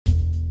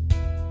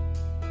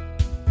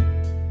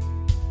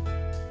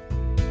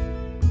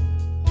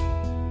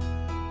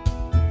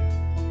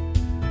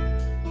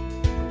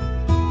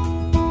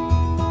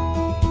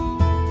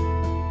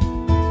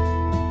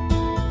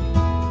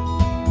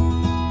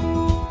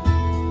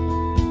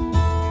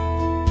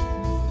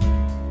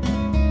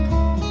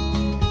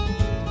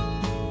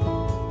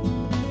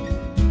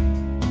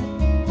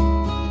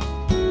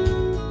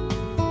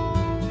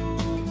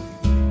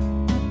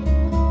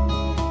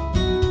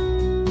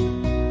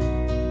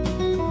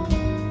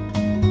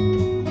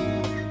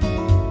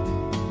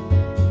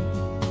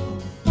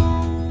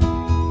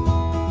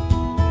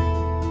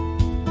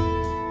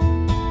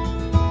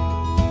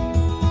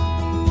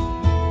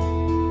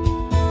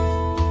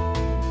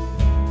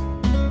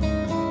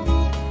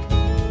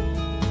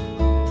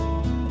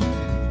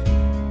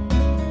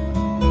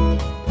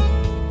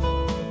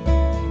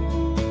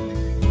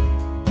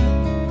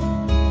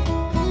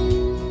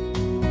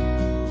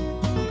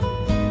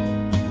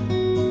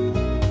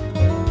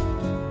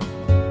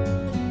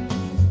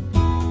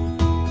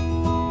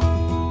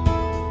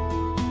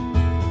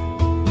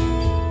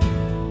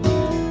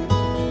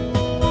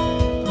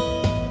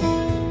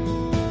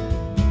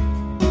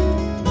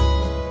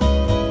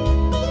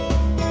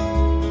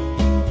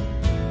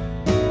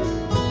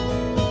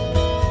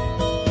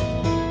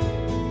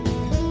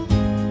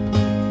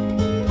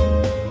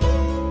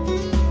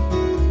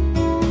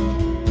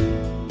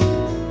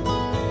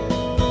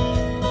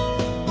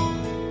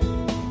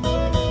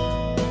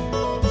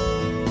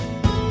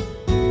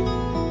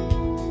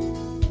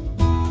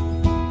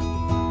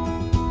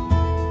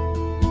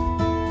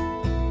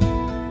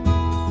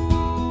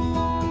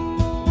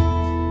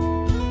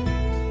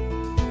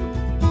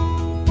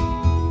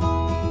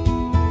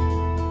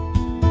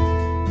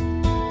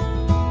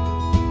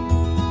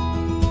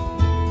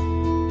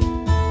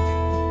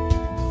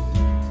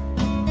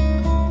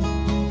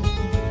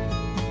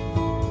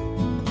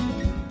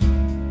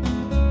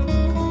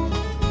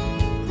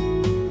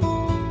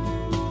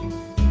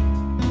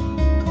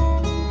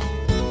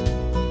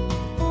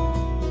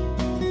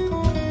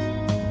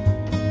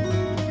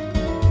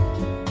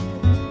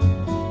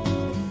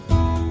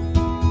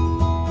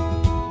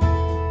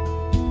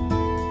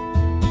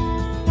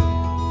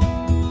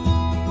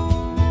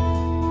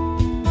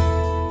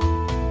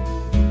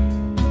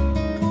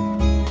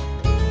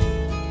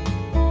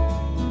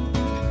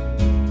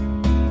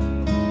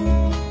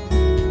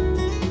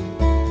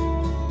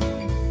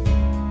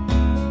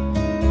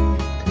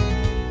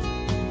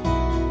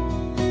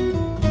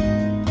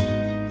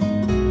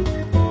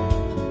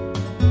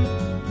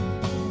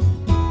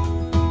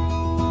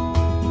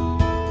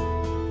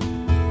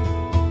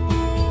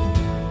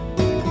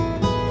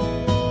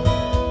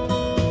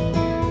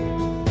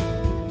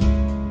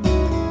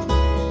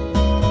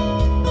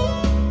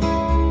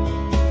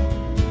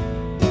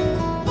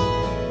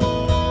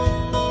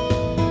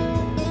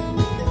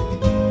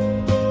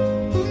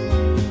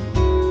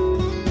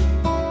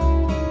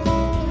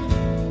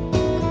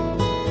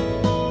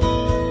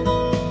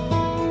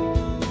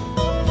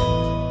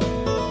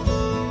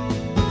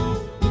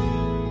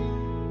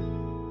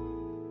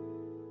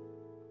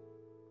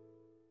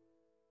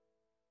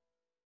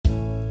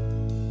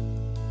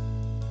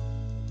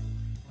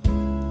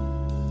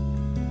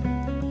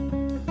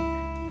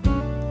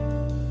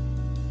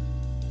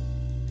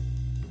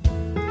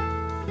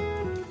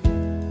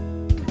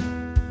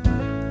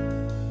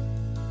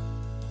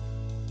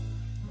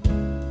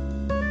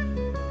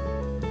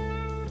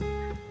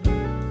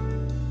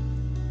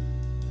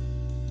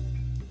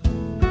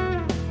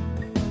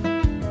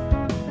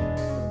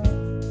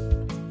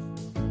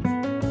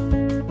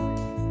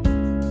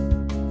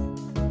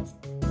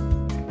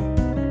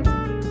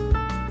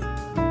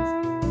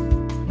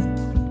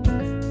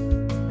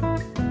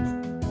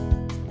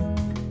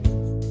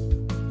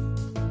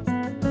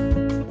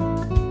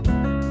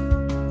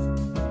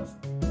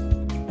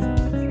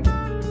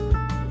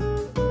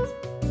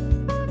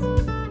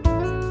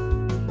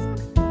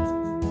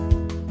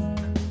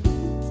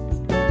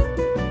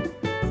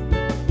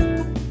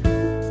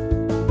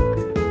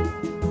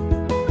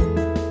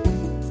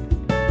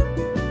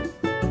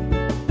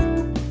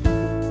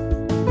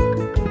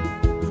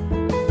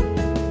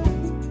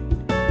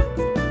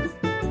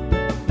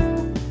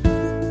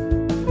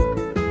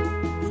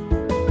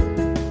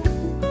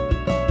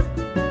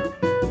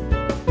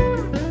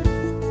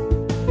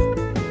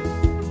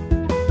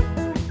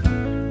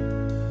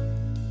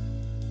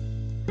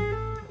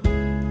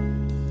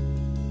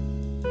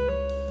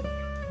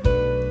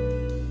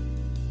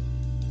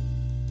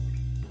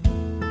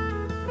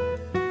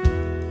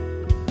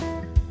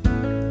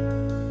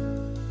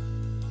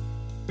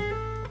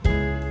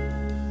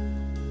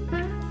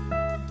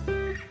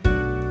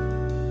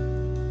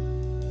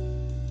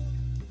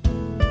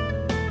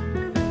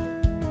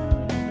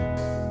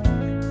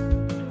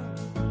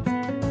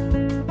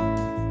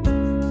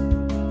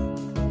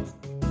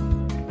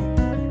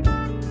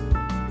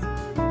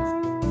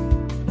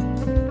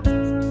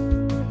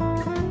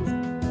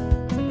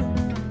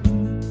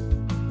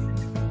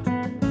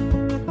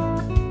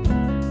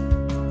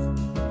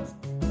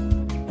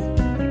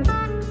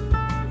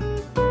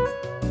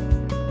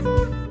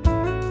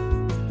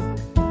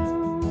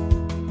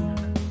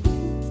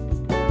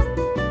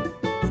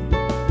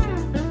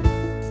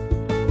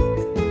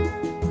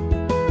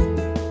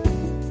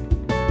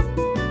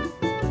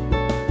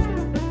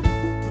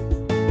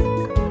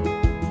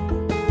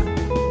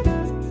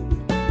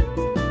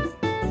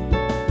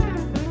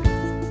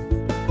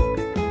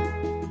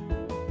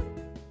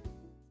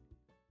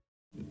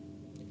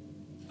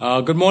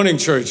Good morning,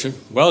 church.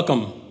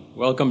 Welcome.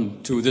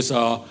 Welcome to this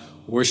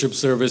worship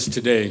service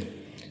today.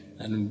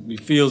 And we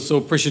feel so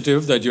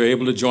appreciative that you're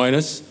able to join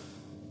us.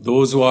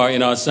 Those who are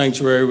in our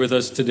sanctuary with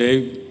us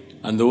today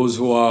and those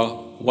who are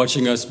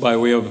watching us by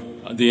way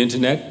of the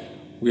internet,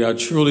 we are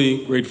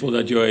truly grateful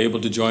that you are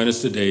able to join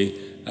us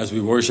today as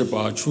we worship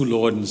our true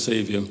Lord and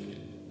Savior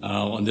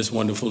on this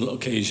wonderful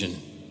occasion.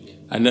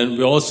 And then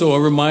we also are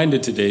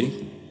reminded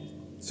today,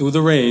 through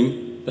the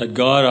rain, that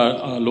God,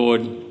 our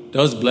Lord,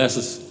 does bless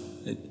us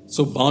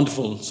so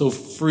bountiful, so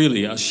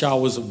freely, as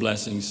showers of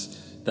blessings,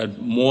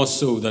 that more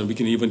so than we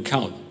can even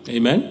count.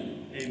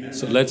 Amen? Amen.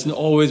 So let's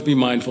always be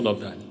mindful of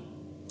that.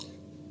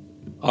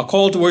 Our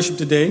call to worship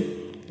today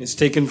is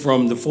taken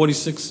from the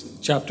 46th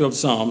chapter of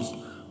Psalms,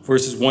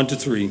 verses 1 to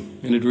 3,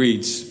 and it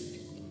reads,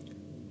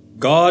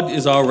 God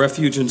is our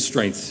refuge and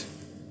strength,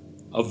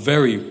 a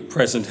very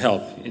present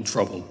help in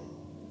trouble.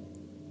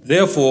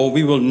 Therefore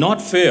we will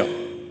not fear,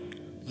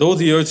 though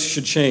the earth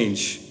should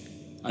change,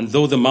 and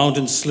though the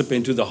mountains slip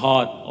into the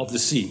heart of the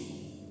sea,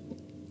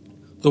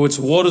 though its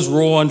waters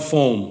roar and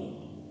foam,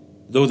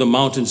 though the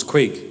mountains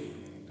quake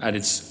at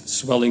its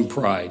swelling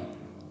pride.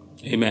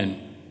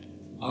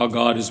 Amen. Our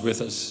God is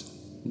with us,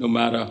 no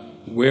matter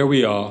where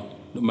we are,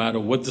 no matter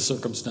what the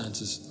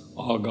circumstances,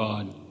 our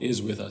God is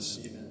with us.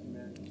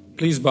 Amen.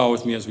 Please bow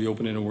with me as we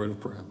open in a word of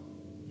prayer.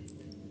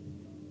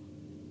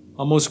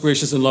 Our most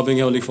gracious and loving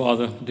Heavenly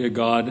Father, dear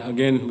God,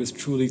 again with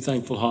truly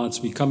thankful hearts,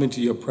 we come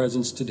into your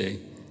presence today.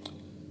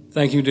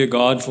 Thank you, dear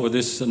God, for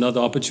this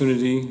another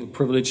opportunity, the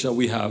privilege that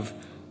we have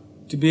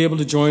to be able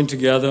to join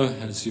together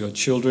as your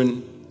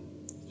children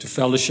to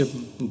fellowship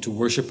and to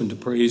worship and to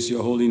praise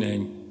your holy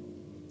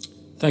name.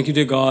 Thank you,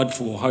 dear God,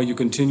 for how you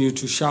continue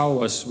to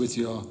shower us with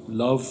your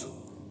love,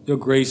 your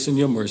grace, and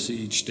your mercy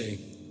each day.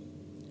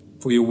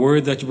 For your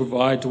word that you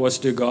provide to us,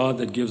 dear God,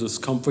 that gives us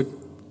comfort,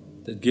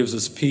 that gives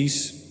us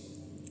peace,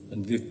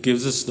 and it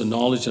gives us the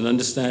knowledge and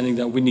understanding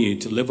that we need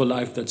to live a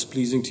life that's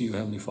pleasing to you,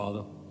 Heavenly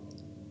Father.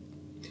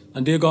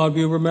 And dear God,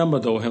 we remember,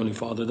 though, Heavenly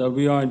Father, that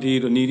we are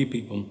indeed a needy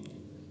people,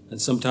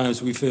 and sometimes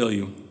we fail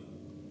you.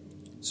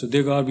 So,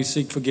 dear God, we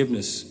seek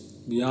forgiveness.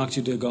 We ask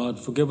you, dear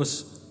God, forgive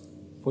us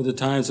for the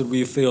times that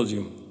we have failed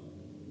you,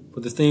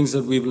 for the things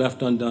that we've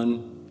left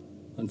undone,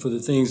 and for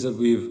the things that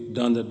we've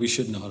done that we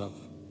should not have.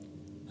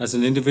 As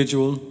an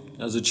individual,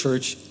 as a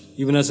church,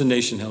 even as a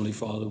nation, Heavenly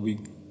Father, we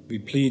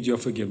plead your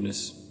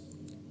forgiveness,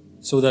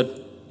 so that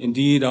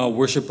indeed our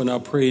worship and our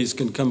praise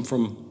can come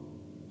from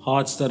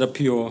hearts that are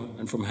pure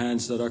and from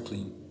hands that are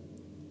clean.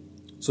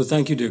 So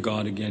thank you, dear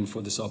God, again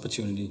for this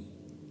opportunity.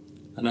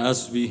 And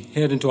as we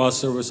head into our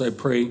service, I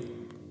pray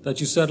that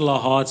you settle our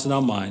hearts and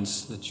our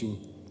minds, that you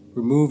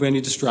remove any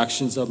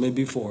distractions that may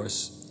be for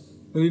us.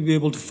 May we be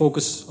able to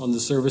focus on the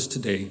service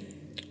today,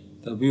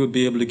 that we would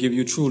be able to give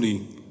you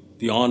truly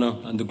the honor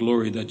and the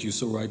glory that you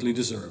so rightly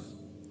deserve.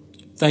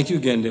 Thank you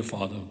again, dear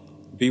Father.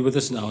 Be with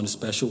us now in a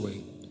special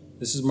way.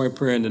 This is my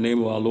prayer in the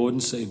name of our Lord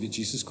and Savior,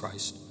 Jesus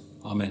Christ.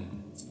 Amen.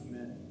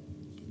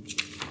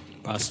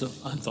 Pastor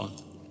Anton.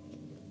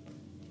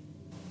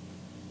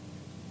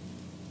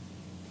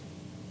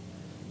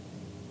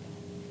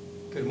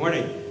 Good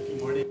morning.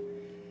 Good morning.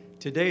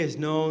 Today is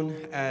known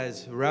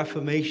as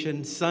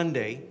Reformation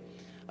Sunday,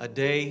 a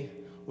day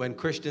when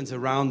Christians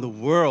around the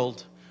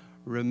world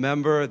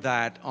remember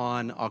that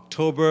on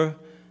October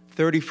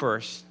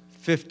 31st,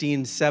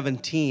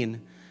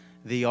 1517,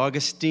 the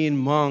Augustine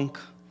monk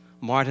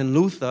Martin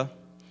Luther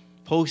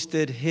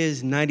posted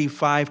his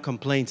 95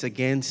 complaints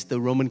against the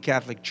Roman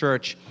Catholic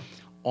Church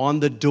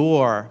on the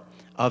door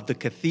of the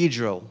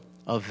Cathedral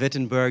of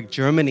Wittenberg,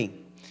 Germany.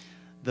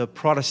 The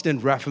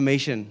Protestant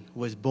Reformation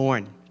was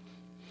born.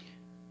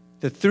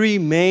 The three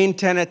main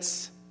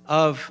tenets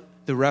of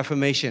the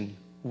Reformation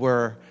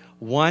were: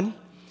 1,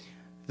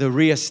 the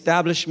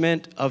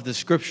reestablishment of the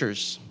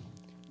Scriptures;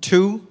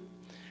 2,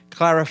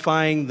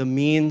 clarifying the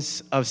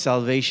means of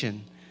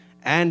salvation;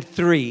 and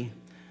 3,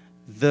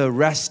 the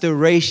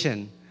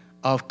restoration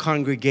of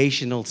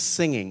congregational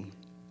singing.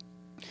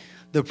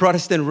 The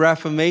Protestant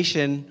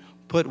Reformation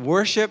put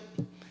worship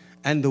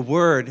and the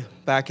word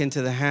back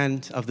into the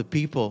hand of the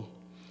people.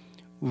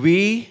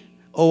 We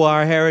owe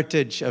our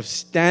heritage of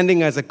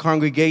standing as a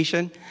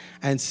congregation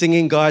and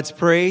singing God's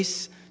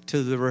praise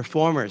to the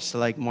reformers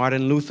like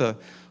Martin Luther,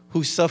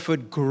 who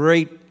suffered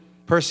great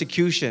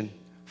persecution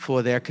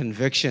for their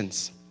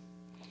convictions.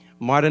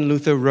 Martin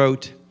Luther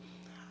wrote,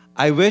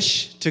 "I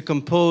wish to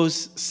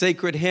compose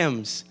sacred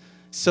hymns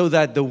so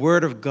that the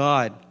word of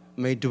God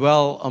may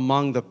dwell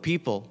among the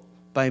people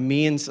by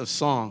means of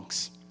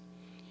songs."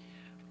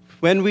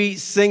 When we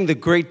sing the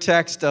great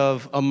text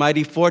of "A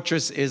Mighty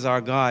Fortress is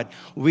Our God,"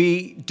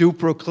 we do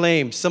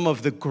proclaim some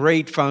of the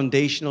great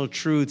foundational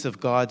truths of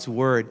God's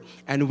word,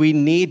 and we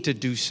need to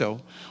do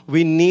so.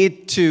 We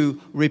need to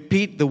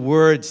repeat the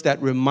words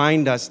that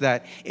remind us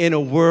that in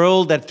a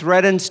world that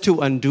threatens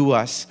to undo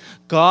us,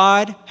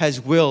 God has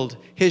willed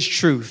his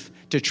truth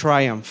to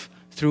triumph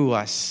through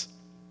us.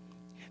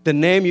 The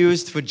name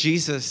used for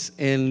Jesus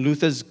in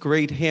Luther's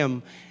great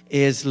hymn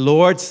is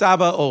Lord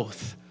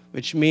Sabaoth,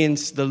 which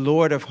means the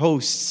Lord of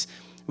hosts,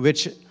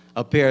 which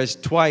appears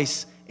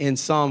twice in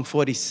Psalm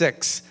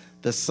 46,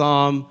 the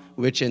psalm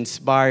which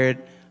inspired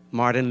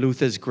Martin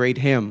Luther's great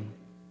hymn.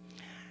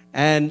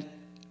 And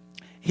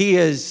he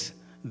is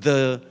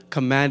the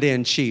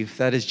commander-in-chief,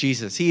 that is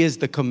Jesus. He is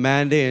the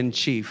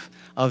commander-in-chief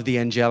of the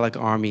angelic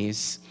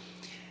armies.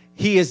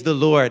 He is the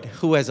Lord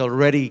who has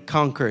already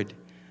conquered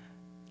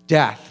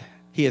death.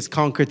 He has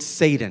conquered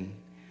Satan.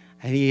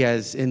 And he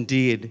has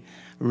indeed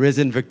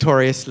risen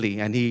victoriously,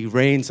 and he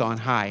reigns on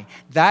high.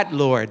 That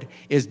Lord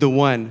is the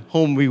one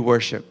whom we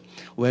worship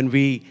when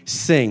we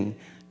sing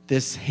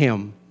this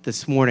hymn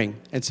this morning.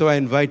 And so I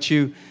invite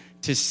you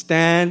to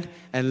stand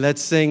and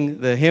let's sing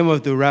the hymn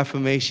of the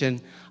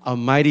Reformation, "A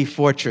Mighty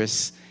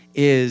Fortress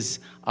is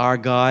Our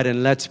God."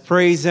 And let's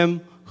praise him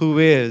who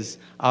is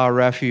our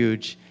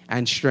refuge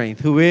and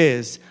strength, who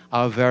is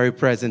our very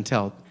present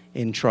help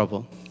in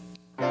trouble.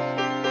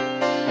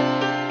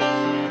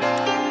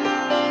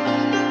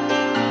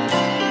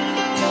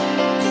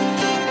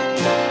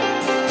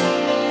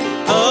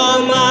 A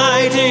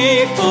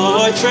mighty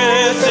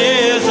fortress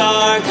is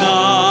our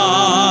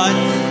God,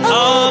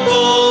 a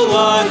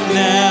bulwark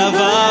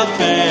never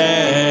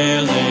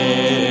failing,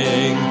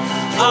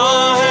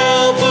 a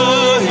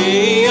helper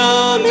he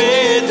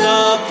amid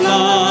the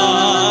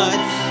flood,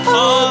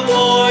 of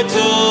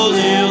mortal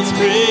ills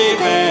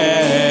prevailing.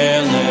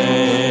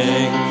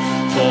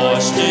 For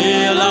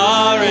still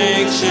our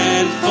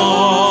ancient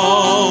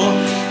foe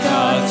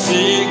doth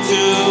seek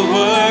to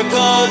work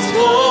us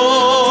woe.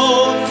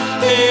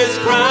 His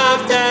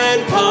craft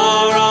and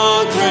power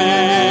are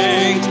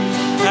great,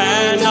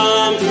 and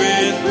armed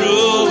with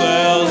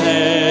cruel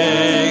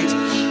hate.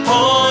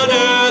 On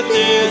earth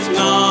is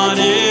not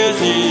his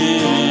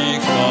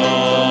equal.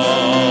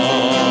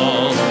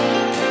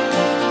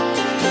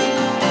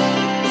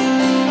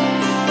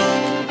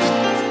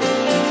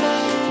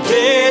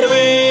 Did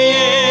we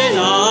in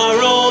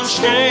our own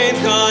strength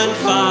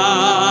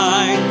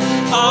confide,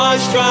 our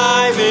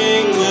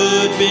striving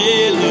would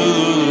be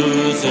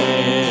losing.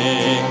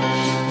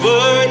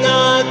 Were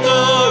not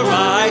the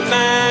right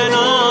man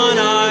on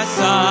our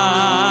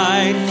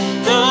side,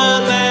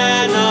 the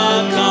man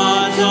of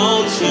God's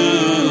own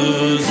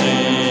choosing.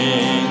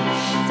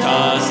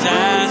 Dost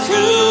ask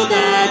who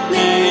that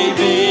may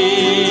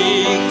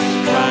be?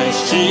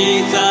 Christ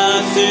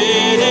Jesus,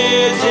 it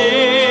is he.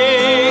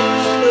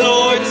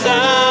 Lord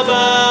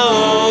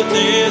Sabaoth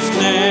his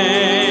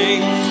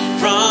name,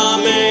 from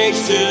age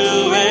to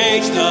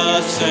age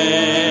the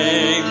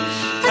same.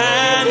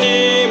 And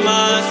he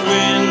must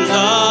win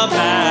the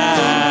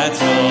battle.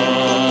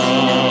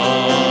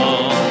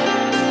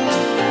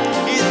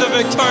 He's the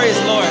victorious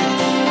Lord.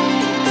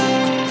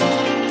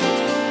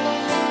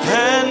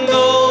 And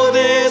though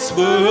this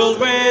world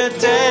with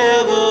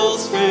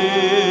devils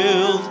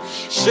filled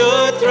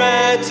should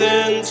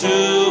threaten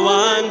to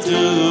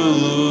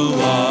undo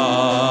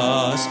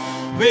us,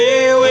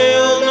 we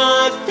will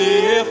not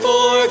fear,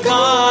 for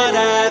God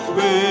hath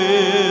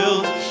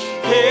willed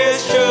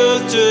his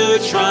truth to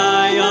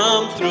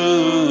triumph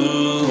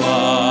through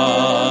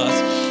us.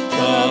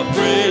 The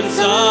Prince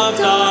of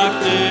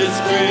Darkness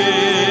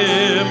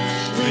grim,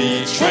 we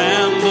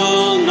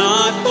tremble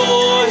not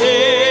for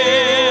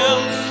him.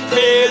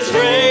 His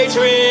rage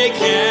we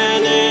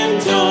can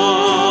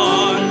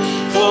endure,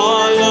 for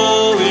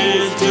lo,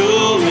 his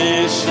doom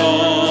is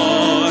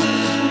sure.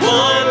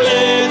 One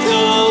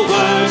little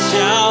word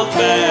shall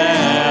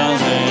fail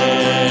him.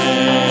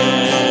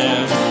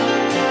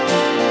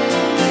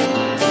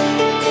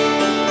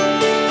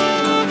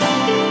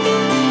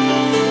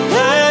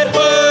 That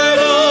word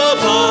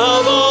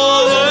above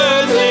all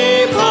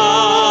earthly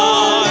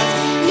parts,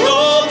 no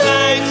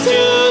thanks to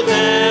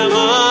them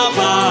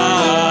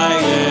abiding.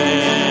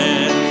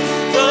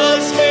 The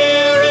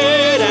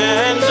Spirit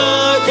and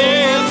the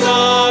gifts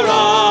are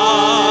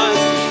ours,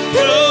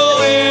 through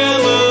him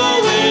who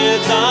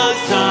with us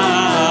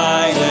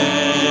sided.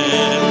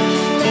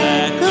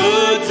 Let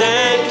goods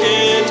and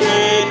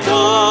kindred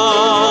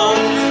come,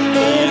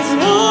 this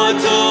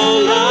mortal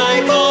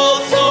life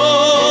also.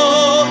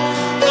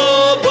 The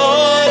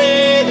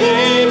body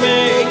they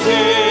may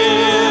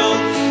kill,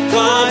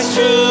 God's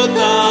truth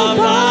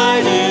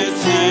abideth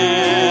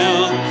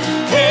still.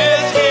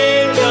 His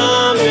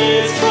kingdom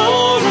is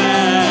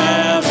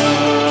forever.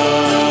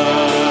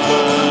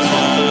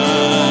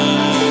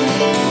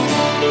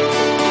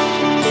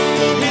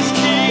 His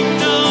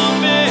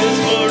kingdom is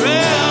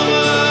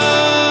forever.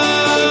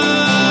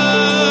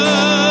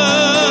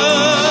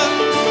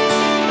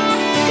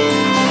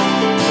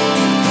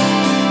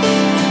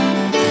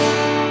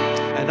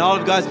 And all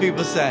of God's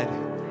people said,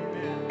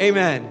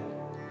 Amen.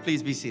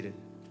 Please be seated.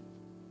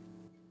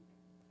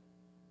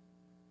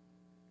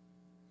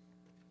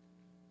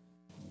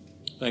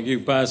 Thank you,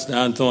 Pastor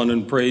Anton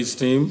and praise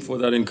team, for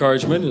that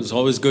encouragement. It's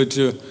always good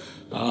to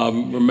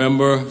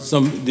remember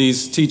some of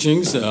these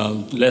teachings,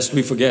 lest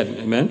we forget.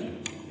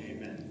 Amen?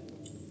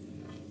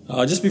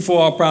 Just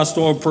before our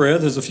pastoral prayer,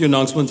 there's a few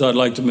announcements I'd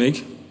like to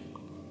make.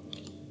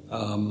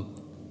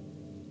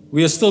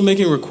 We are still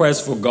making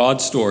requests for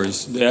God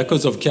stories, the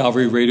Echoes of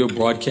Calvary radio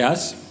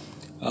broadcasts.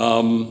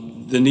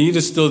 The need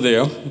is still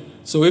there.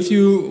 So if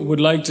you would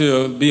like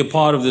to be a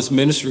part of this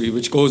ministry,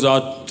 which goes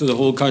out to the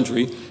whole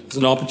country, it's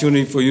an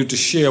opportunity for you to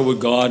share what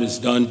God has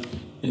done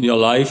in your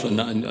life and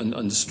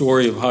the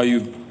story of how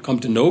you've come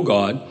to know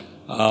God.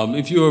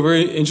 If you are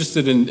very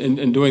interested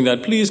in doing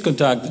that, please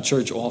contact the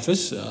church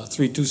office,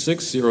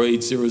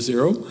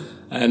 326-0800,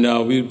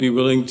 and we'd be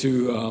willing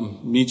to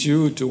meet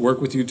you, to work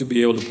with you to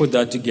be able to put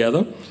that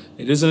together.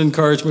 It is an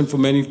encouragement for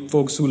many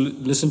folks who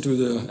listen to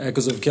the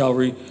Echoes of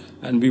Calvary,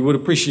 and we would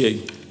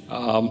appreciate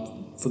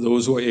for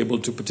those who are able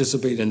to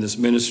participate in this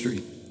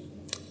ministry.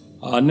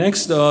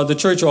 Next, the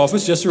church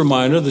office. Just a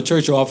reminder, the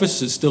church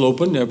office is still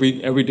open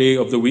every day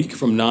of the week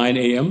from 9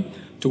 a.m.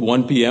 to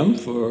 1 p.m.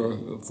 for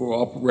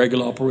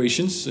regular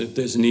operations. If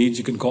there's a need,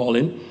 you can call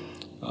in.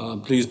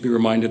 Please be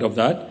reminded of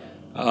that.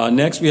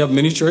 Next, we have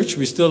mini church.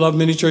 We still have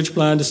mini church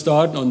planned to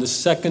start on the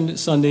second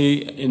Sunday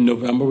in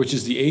November, which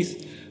is the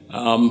 8th.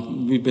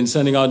 We've been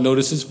sending out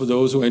notices for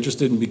those who are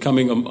interested in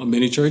becoming a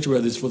mini church,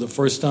 whether it's for the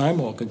first time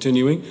or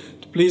continuing.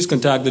 Please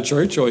contact the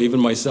church or even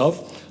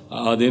myself.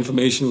 The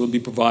information will be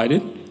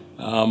provided.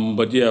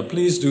 But yeah,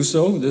 please do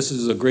so. This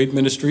is a great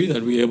ministry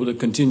that we're able to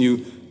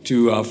continue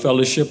to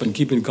fellowship and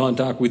keep in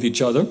contact with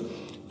each other.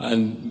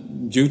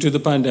 And due to the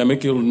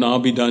pandemic, it will now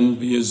be done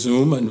via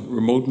Zoom and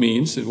remote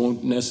means. It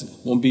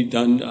won't be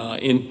done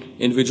in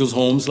individuals'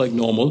 homes like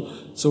normal.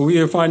 So we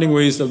are finding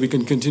ways that we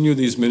can continue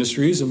these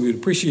ministries, and we'd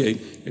appreciate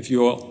if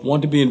you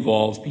want to be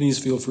involved. Please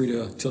feel free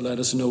to let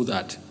us know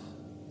that.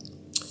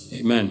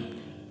 Amen.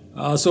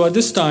 So at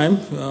this time,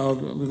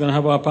 we're going to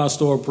have our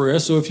pastoral prayer.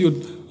 So if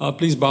you'd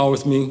please bow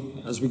with me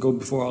as we go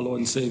before our Lord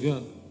and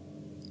Savior.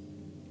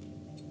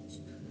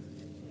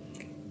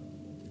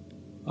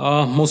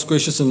 Most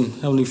gracious and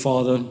Heavenly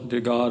Father,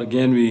 dear God,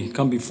 again we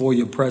come before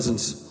your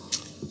presence.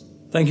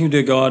 Thank you,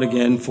 dear God,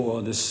 again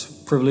for this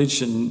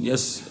privilege and,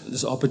 yes,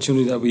 this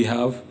opportunity that we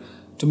have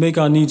to make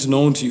our needs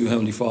known to you,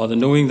 Heavenly Father,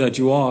 knowing that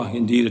you are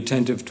indeed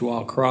attentive to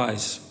our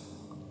cries,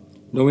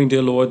 knowing,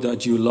 dear Lord,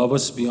 that you love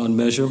us beyond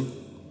measure,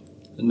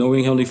 and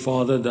knowing, Heavenly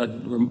Father, that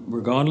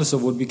regardless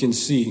of what we can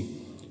see,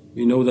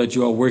 we know that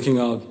you are working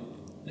out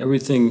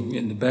everything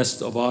in the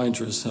best of our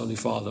interests, Heavenly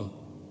Father.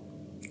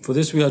 For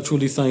this we are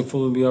truly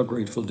thankful and we are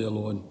grateful, dear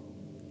Lord.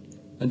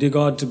 And dear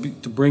God,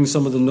 to bring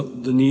some of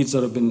the needs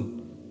that have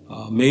been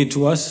made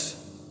to us,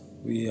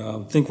 we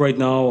think right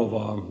now of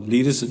our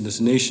leaders in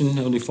this nation,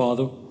 Heavenly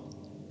Father,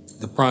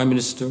 the Prime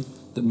Minister,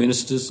 the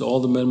ministers,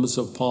 all the members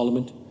of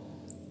Parliament.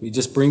 We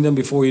just bring them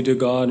before you, dear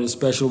God, in a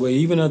special way,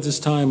 even at this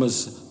time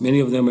as many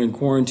of them are in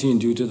quarantine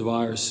due to the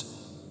virus.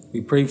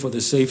 We pray for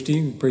their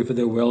safety. We pray for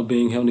their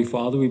well-being, Heavenly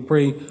Father. We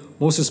pray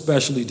most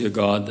especially, dear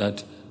God,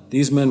 that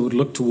these men would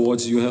look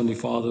towards you, Heavenly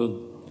Father,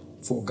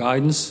 for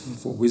guidance,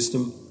 for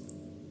wisdom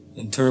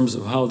in terms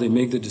of how they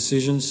make the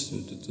decisions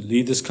to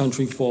lead this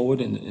country forward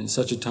in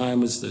such a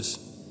time as this.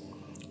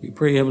 We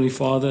pray, Heavenly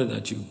Father,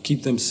 that you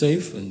keep them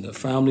safe and their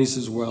families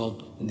as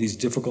well in these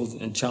difficult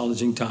and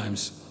challenging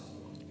times.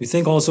 We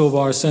think also of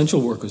our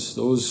essential workers,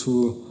 those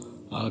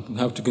who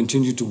have to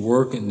continue to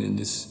work in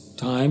this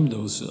time,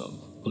 those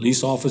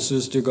police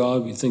officers, dear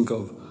God. We think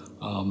of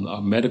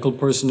our medical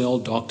personnel,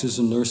 doctors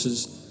and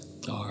nurses,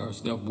 our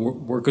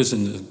workers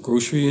in the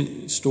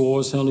grocery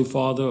stores, Heavenly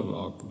Father,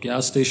 our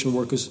gas station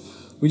workers.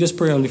 We just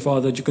pray, Heavenly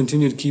Father, that you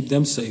continue to keep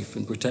them safe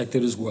and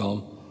protected as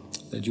well,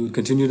 that you would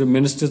continue to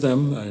minister to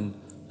them,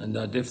 and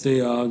that if they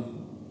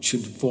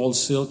should fall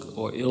sick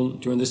or ill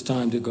during this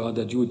time, dear God,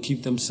 that you would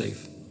keep them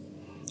safe.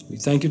 We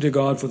thank you, dear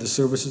God, for the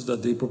services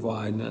that they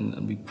provide,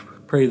 and we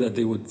pray that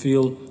they would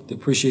feel the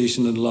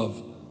appreciation and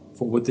love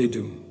for what they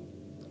do.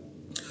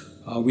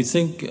 We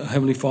think,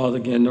 Heavenly Father,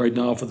 again right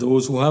now for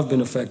those who have been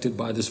affected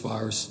by this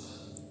virus,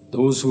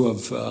 those who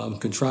have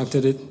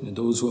contracted it, and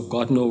those who have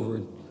gotten over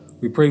it.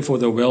 We pray for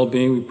their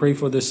well-being. We pray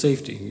for their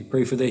safety. We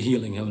pray for their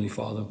healing, Heavenly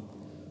Father.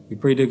 We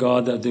pray, dear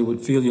God, that they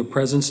would feel your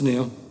presence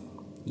near,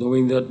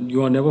 knowing that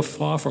you are never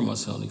far from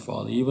us, Heavenly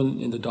Father,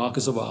 even in the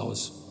darkest of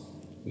hours.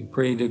 We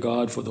pray, dear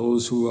God, for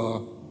those who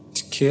are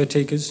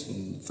caretakers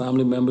and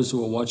family members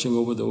who are watching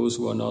over those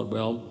who are not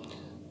well.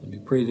 And we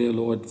pray, dear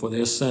Lord, for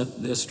their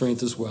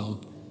strength as well,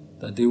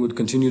 that they would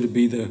continue to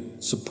be the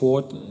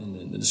support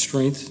and the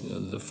strength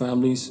of the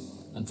families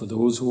and for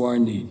those who are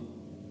in need.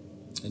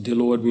 And dear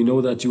Lord, we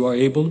know that you are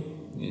able,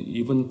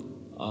 even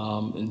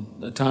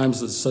in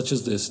times such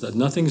as this, that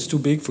nothing is too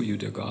big for you,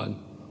 dear God.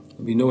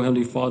 And we know,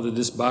 Heavenly Father,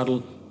 this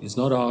battle is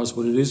not ours,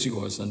 but it is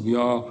yours, and we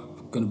are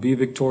going to be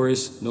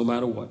victorious no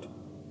matter what.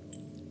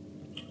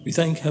 We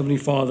thank, Heavenly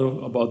Father,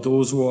 about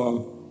those who are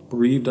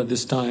bereaved at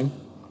this time,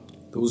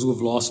 those who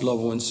have lost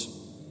loved ones.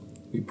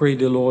 We pray,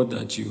 dear Lord,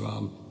 that you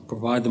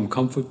provide them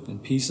comfort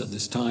and peace at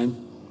this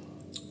time.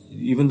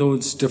 Even though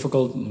it's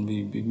difficult and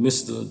we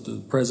miss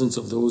the presence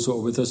of those who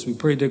are with us, we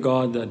pray, dear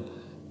God, that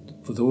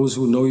for those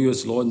who know you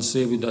as Lord and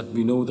Savior, that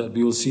we know that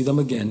we will see them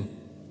again.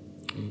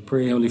 We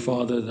pray, Heavenly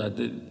Father, that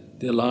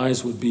their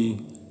lives would be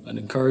an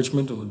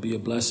encouragement, it would be a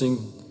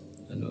blessing,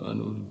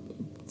 and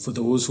for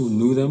those who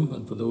knew them,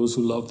 and for those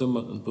who loved them,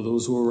 and for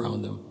those who are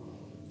around them.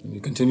 And we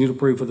continue to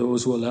pray for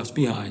those who are left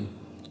behind.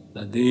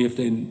 that they, if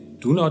they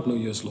do not know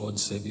you as Lord and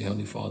Savior,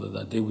 Heavenly Father,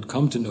 that they would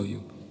come to know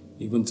you,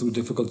 even through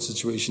difficult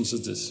situations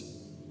as this.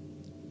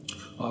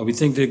 We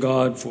thank, dear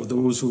God, for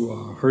those who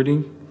are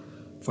hurting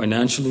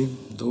financially,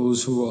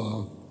 those who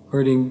are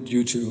hurting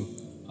due to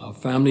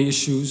family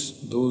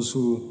issues, those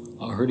who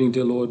are hurting,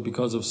 dear Lord,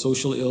 because of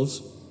social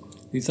ills.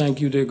 We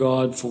thank you, dear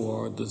God,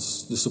 for the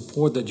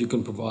support that you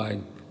can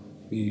provide.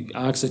 We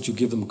ask that you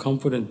give them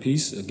comfort and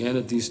peace, again,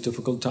 at these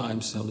difficult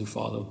times, Heavenly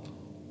Father,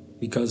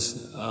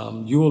 because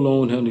you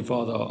alone, Heavenly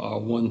Father, are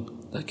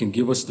one that can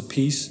give us the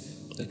peace,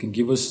 that can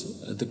give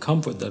us the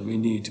comfort that we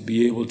need to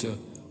be able to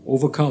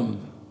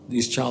overcome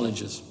these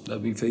challenges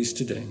that we face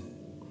today.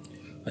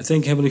 I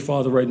thank, Heavenly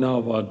Father, right now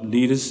about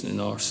leaders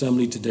in our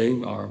assembly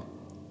today, our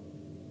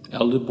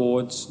elder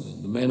boards,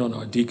 the men on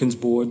our deacons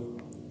board.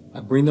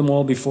 I bring them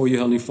all before you,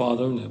 Heavenly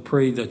Father, and I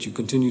pray that you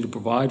continue to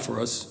provide for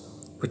us,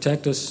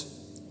 protect us,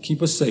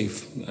 keep us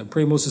safe. I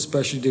pray most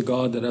especially, dear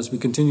God, that as we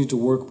continue to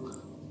work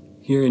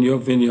here in your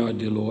vineyard,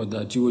 dear Lord,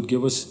 that you would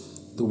give us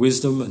the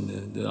wisdom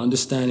and the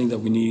understanding that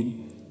we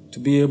need to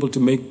be able to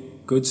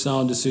make good,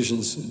 sound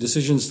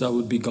decisions that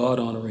would be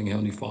God-honoring,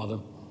 Heavenly Father.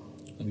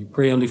 And we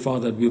pray, Heavenly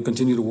Father, that we'll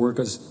continue to work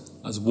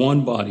as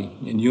one body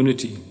in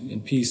unity,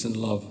 in peace and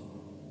love,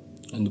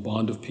 and the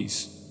bond of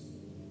peace.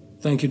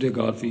 Thank you, dear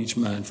God, for each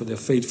man, for their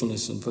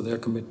faithfulness and for their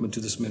commitment to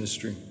this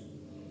ministry.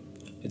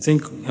 I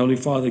think, Heavenly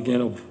Father,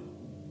 again, of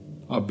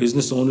our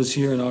business owners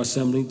here in our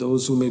assembly,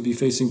 those who may be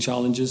facing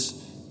challenges,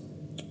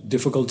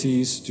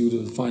 difficulties due to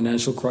the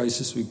financial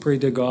crisis. We pray,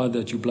 dear God,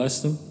 that you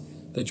bless them,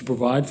 that you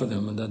provide for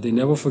them, and that they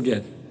never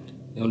forget,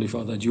 Heavenly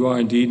Father, that you are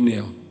indeed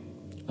near.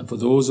 And for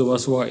those of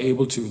us who are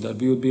able to, that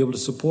we would be able to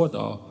support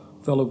our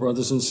fellow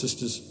brothers and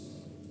sisters,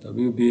 that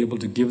we would be able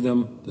to give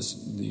them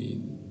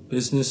the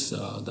business,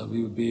 that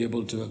we would be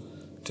able to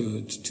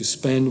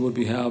spend what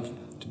we have,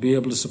 to be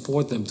able to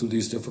support them through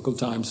these difficult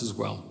times as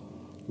well.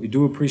 We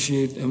do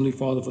appreciate, Heavenly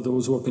Father, for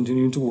those who are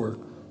continuing to work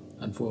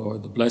and for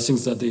the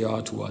blessings that they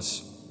are to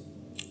us.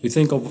 We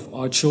think of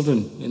our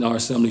children in our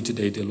assembly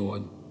today, dear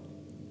Lord,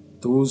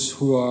 those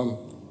who are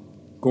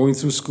going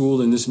through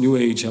school in this new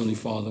age, Heavenly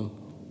Father,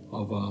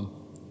 of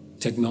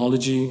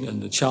technology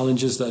and the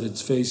challenges that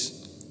it's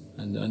faced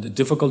and the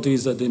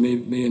difficulties that they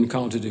may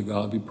encounter, dear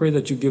God. We pray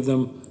that you give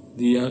them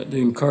the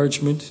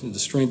encouragement and the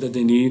strength that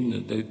they need,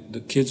 and that the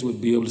kids would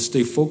be able to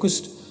stay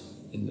focused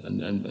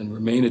and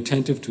remain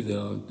attentive to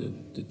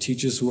the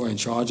teachers who are in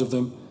charge of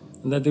them,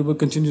 and that they would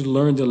continue to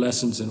learn their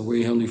lessons in a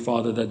way, Heavenly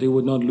Father, that they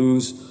would not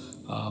lose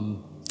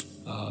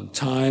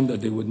time, that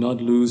they would not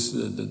lose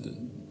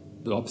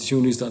the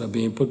opportunities that are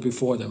being put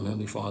before them,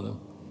 Heavenly Father.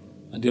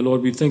 And dear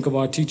Lord, we think of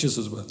our teachers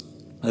as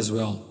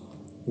well,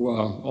 who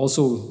are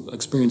also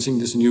experiencing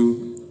this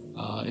new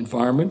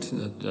environment,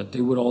 that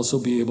they would also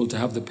be able to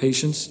have the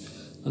patience,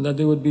 and that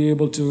they would be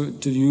able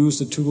to use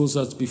the tools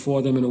that's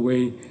before them in a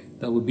way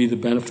that would be the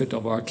benefit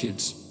of our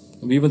kids.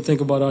 And we even think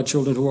about our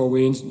children who are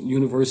away in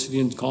university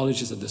and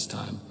colleges at this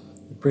time.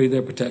 We pray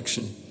their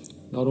protection,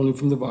 not only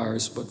from the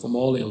virus, but from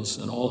all ills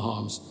and all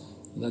harms,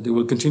 and that they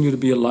will continue to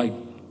be a light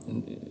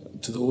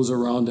to those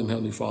around them,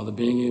 Heavenly Father,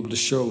 being able to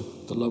show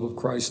the love of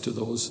Christ to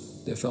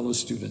those, their fellow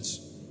students.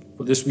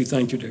 For this we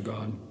thank you, dear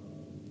God.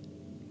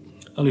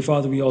 Heavenly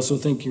Father, we also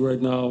thank you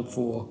right now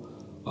for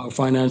our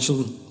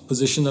financial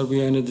position that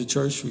we are in the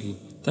church. We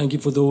thank you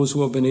for those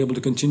who have been able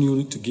to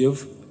continue to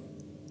give,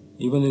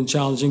 even in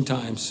challenging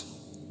times.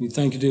 We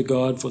thank you, dear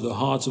God, for the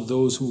hearts of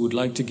those who would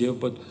like to give,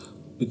 but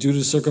due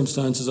to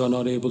circumstances are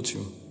not able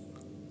to.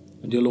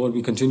 And dear Lord,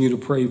 we continue to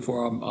pray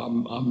for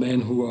our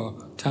men who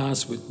are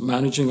tasked with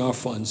managing our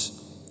funds,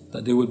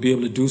 that they would be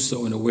able to do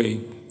so in a way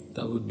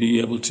that would be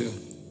able to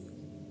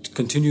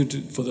continue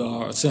for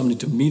our assembly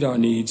to meet our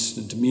needs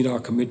and to meet our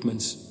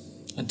commitments,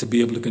 and to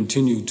be able to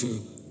continue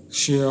to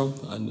share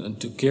and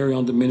to carry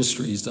on the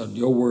ministries, that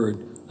your word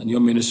and your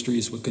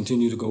ministries would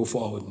continue to go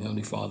forward,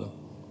 Heavenly Father.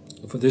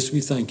 And for this we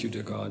thank you,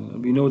 dear God,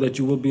 and we know that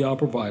you will be our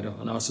provider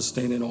and our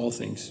sustainer in all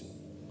things.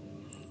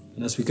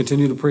 And as we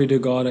continue to pray, dear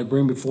God, I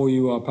bring before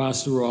you our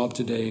Pastor Rob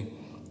today,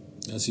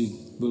 as he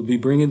will be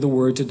bringing the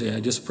word today. I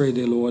just pray,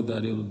 dear Lord,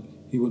 that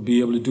he will be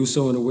able to do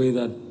so in a way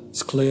that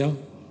is clear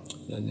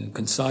and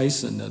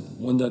concise, and that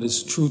one that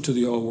is true to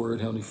your word,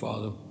 Heavenly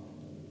Father.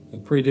 I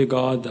pray, dear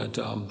God, that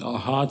our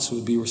hearts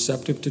would be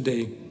receptive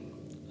today,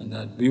 and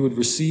that we would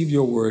receive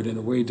your word in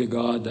a way, dear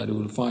God, that it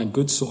would find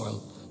good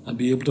soil and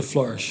be able to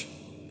flourish.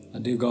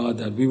 And dear God,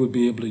 that we would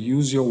be able to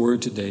use your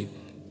word today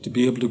to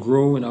be able to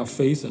grow in our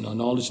faith and our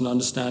knowledge and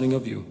understanding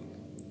of you.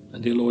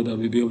 And dear Lord, that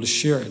we'd be able to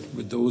share it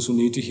with those who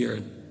need to hear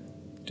it,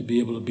 to be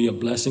able to be a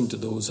blessing to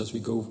those as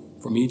we go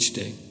from each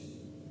day.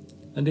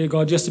 And dear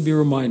God, just to be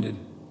reminded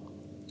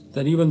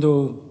that even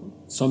though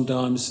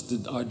sometimes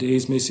our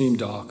days may seem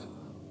dark,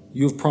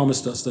 you have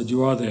promised us that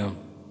you are there.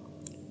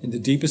 In the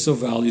deepest of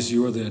valleys,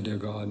 you are there, dear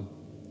God.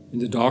 In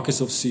the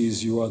darkest of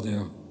seas, you are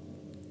there.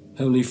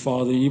 Heavenly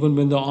Father, even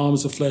when the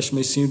arms of flesh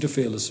may seem to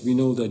fail us, we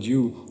know that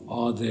you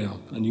are there,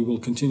 and you will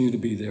continue to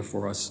be there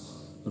for us.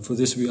 And for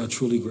this we are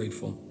truly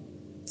grateful.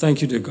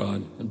 Thank you, dear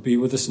God, and be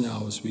with us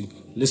now as we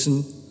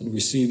listen and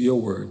receive your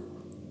word.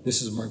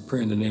 This is my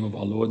prayer in the name of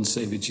our Lord and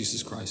Savior,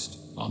 Jesus Christ.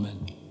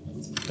 Amen.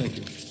 Thank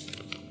you.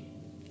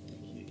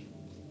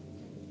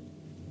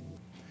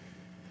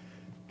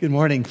 Good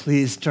morning.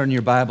 Please turn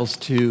your Bibles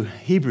to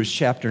Hebrews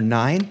chapter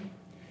 9.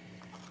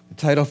 The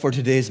title for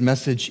today's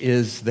message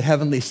is The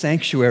Heavenly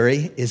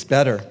Sanctuary is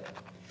Better.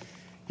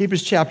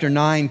 Hebrews chapter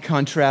 9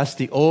 contrasts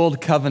the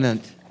old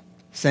covenant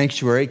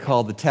sanctuary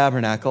called the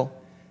tabernacle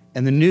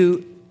and the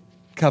new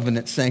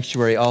covenant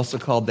sanctuary also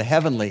called the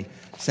heavenly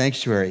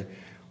sanctuary.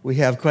 We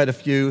have quite a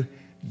few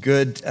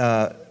good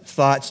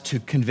thoughts to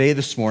convey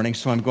this morning,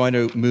 so I'm going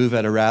to move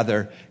at a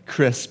rather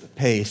crisp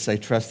pace. I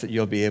trust that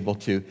you'll be able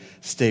to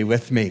stay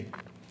with me.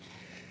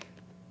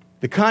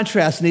 The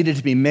contrast needed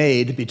to be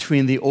made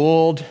between the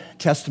Old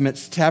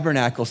Testament's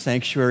tabernacle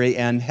sanctuary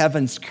and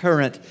heaven's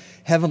current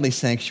heavenly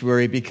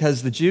sanctuary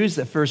because the Jews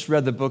that first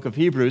read the book of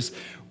Hebrews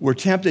were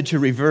tempted to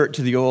revert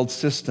to the old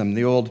system,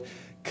 the old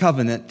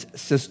covenant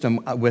system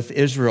with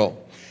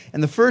Israel.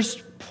 And the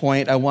first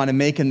point I want to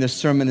make in this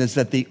sermon is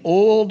that the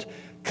old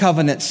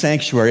covenant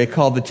sanctuary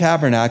called the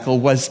tabernacle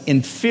was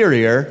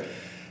inferior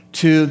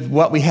to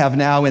what we have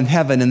now in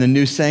heaven in the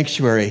new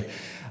sanctuary.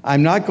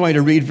 I'm not going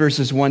to read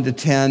verses 1 to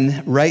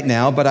 10 right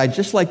now, but I'd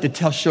just like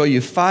to show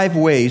you 5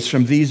 ways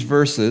from these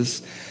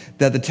verses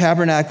that the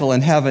tabernacle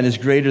in heaven is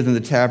greater than the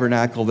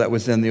tabernacle that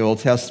was in the Old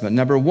Testament.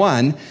 Number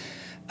 1,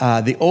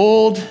 the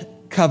old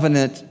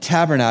covenant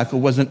tabernacle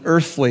was an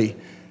earthly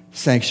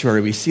sanctuary.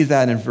 We see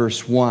that in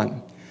verse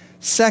 1.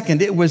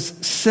 Second, it was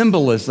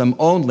symbolism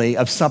only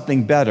of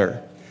something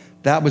better.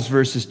 That was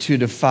verses 2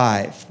 to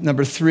 5.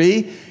 Number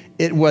 3,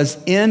 it was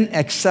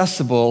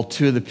inaccessible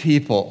to the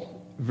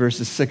people,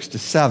 verses 6 to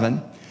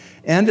 7.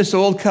 And this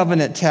old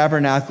covenant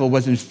tabernacle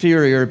was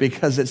inferior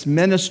because its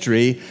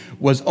ministry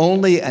was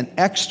only an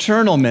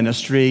external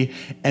ministry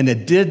and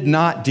it did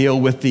not deal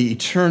with the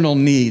eternal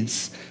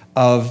needs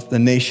of the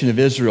nation of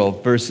Israel,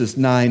 verses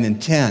 9 and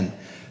 10.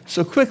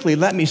 So quickly,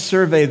 let me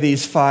survey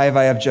these 5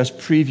 I have just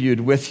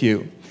previewed with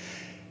you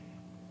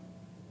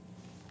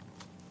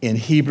in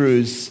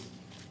Hebrews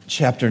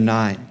chapter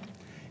 9.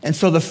 And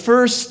so the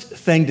first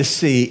thing to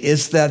see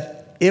is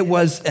that it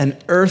was an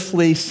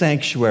earthly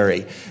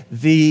sanctuary.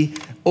 The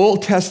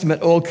Old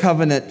Testament, Old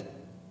Covenant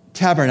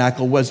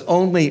tabernacle was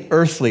only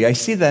earthly. I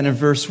see that in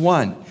verse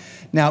 1.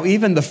 Now,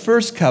 even the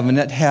first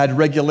covenant had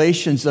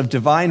regulations of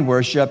divine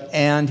worship,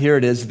 and here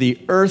it is, the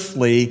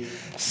earthly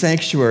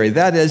sanctuary.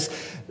 That is,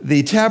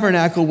 the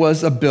tabernacle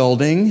was a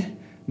building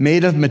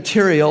made of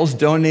materials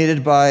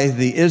donated by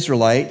the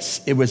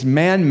Israelites. It was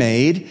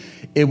man-made.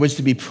 It was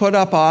to be put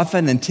up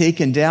often and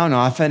taken down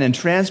often and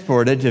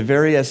transported to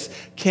various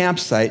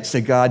campsites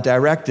that God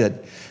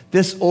directed.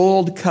 This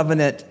old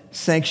covenant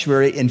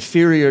sanctuary,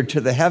 inferior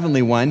to the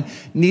heavenly one,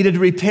 needed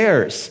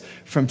repairs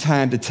from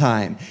time to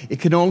time.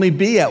 It could only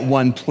be at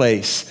one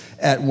place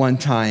at one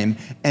time,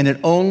 and it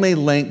only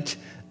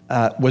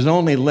was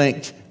only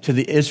linked to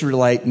the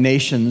Israelite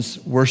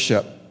nation's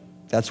worship.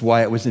 That's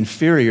why it was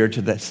inferior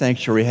to the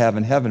sanctuary we have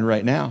in heaven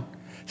right now.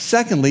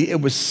 Secondly,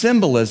 it was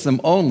symbolism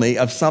only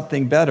of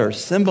something better.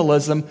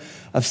 Symbolism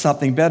of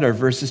something better,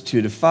 verses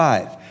 2 to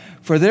 5.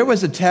 For there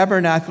was a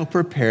tabernacle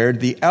prepared,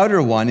 the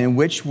outer one, in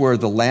which were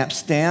the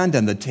lampstand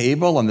and the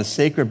table and the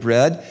sacred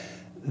bread.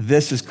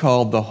 This is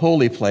called the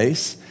holy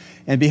place.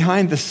 And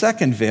behind the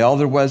second veil,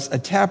 there was a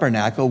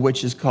tabernacle,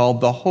 which is called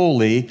the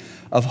Holy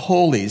of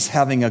Holies,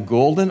 having a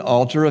golden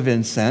altar of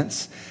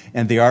incense,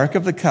 and the Ark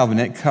of the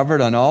Covenant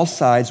covered on all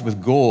sides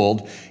with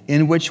gold,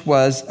 in which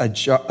was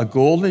a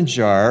golden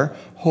jar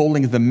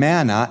holding the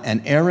manna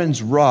and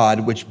Aaron's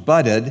rod, which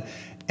budded,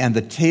 and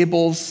the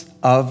tables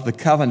of the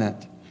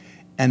covenant.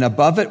 And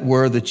above it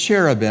were the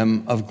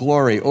cherubim of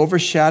glory,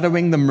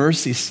 overshadowing the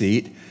mercy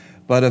seat.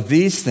 But of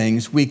these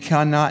things we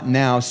cannot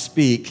now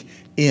speak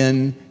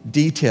in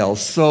detail.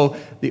 So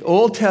the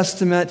Old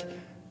Testament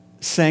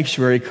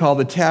sanctuary called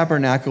the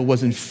tabernacle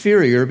was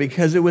inferior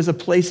because it was a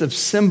place of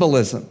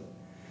symbolism.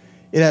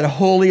 It had a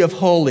Holy of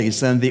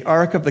Holies and the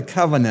Ark of the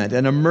Covenant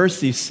and a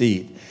mercy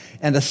seat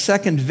and a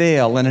second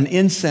veil and an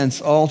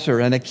incense altar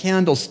and a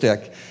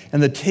candlestick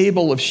and the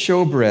table of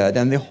showbread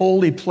and the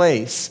holy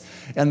place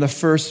and the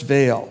first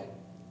veil.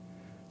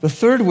 The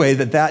third way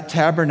that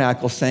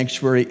tabernacle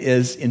sanctuary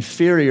is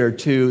inferior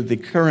to the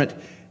current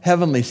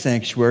heavenly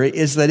sanctuary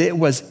is that it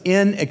was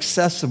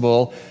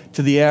inaccessible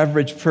to the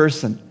average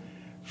person.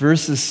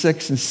 Verses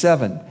 6 and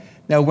 7.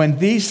 Now, when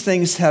these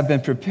things have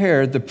been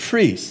prepared, the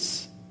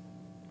priests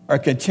are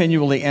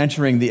continually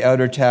entering the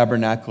outer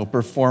tabernacle,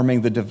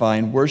 performing the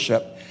divine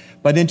worship.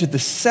 But into the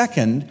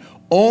second,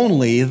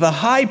 only the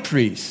high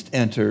priest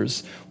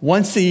enters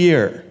once a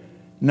year,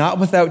 not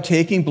without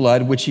taking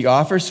blood, which he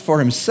offers for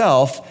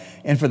himself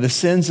and for the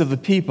sins of the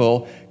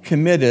people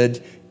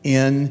committed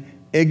in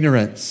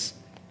ignorance.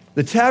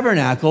 The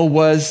tabernacle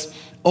was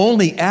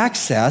only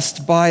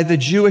accessed by the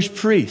Jewish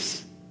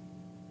priests,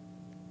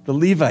 the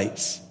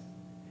Levites,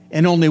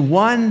 and only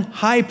one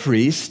high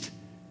priest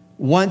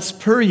once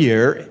per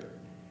year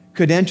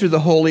could enter the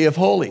Holy of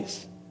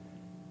Holies.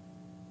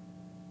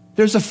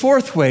 There's a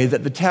fourth way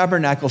that the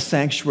tabernacle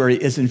sanctuary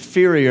is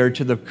inferior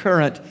to the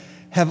current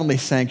heavenly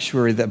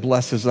sanctuary that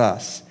blesses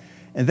us.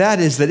 And that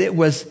is that it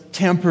was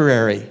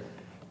temporary.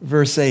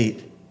 Verse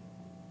 8.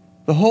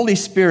 The Holy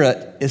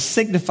Spirit is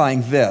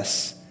signifying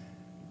this,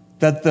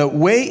 that the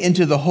way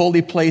into the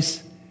holy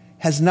place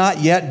has not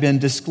yet been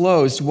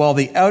disclosed while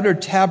the outer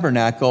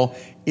tabernacle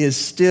is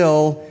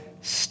still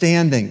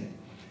standing.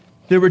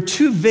 There were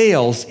two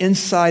veils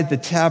inside the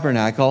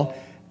tabernacle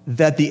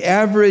that the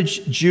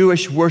average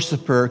Jewish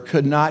worshiper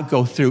could not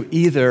go through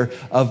either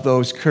of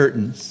those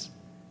curtains.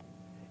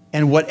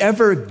 And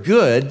whatever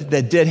good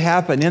that did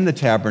happen in the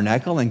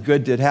tabernacle, and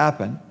good did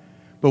happen,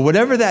 but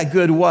whatever that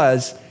good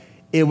was,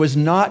 it was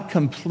not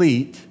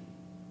complete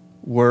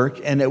work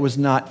and it was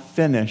not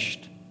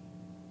finished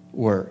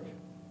work.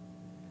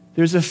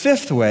 There's a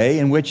fifth way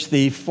in which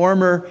the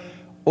former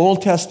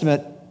Old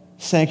Testament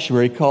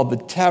sanctuary called the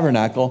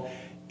tabernacle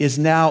is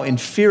now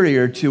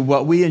inferior to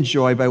what we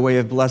enjoy by way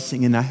of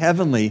blessing in a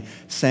heavenly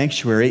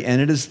sanctuary,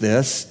 and it is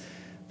this: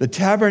 the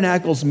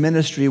tabernacle's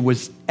ministry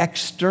was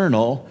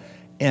external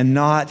and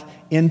not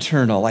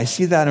internal. I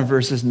see that in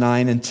verses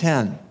 9 and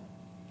 10,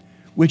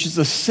 which is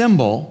a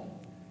symbol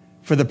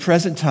for the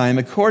present time.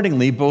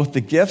 Accordingly, both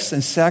the gifts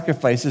and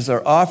sacrifices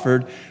are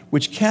offered,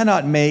 which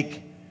cannot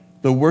make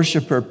the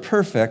worshiper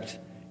perfect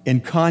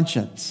in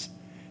conscience,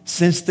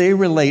 since they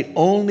relate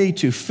only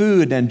to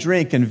food and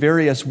drink and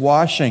various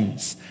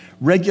washings,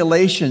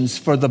 regulations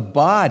for the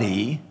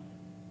body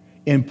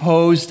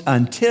imposed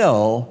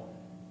until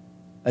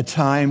a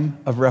time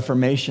of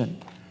reformation,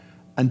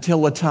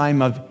 until a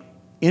time of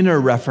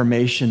inner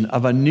reformation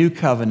of a new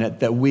covenant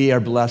that we are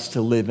blessed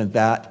to live in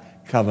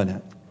that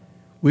covenant.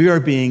 We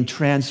are being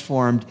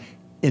transformed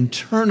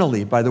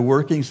internally by the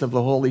workings of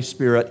the Holy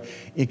Spirit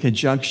in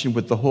conjunction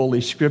with the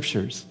Holy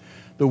Scriptures.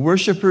 The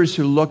worshipers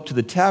who looked to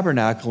the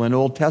tabernacle in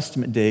Old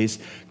Testament days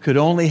could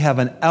only have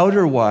an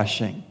outer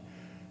washing,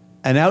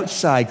 an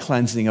outside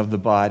cleansing of the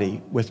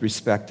body with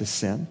respect to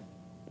sin.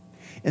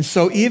 And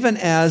so even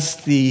as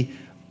the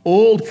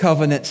Old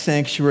Covenant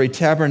sanctuary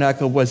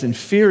tabernacle was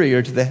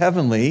inferior to the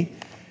heavenly,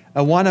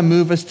 I want to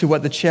move us to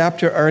what the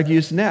chapter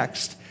argues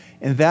next,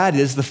 and that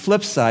is the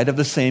flip side of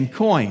the same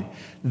coin,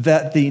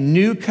 that the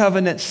New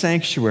Covenant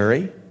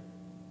sanctuary,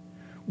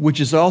 which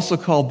is also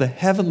called the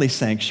heavenly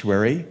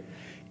sanctuary,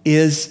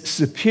 is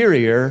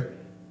superior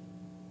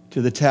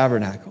to the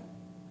tabernacle.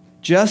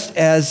 Just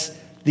as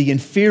the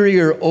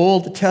inferior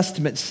Old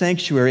Testament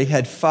sanctuary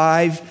had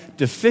 5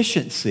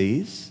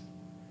 deficiencies,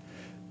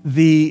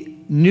 the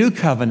New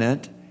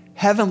Covenant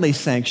heavenly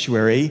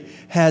sanctuary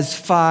has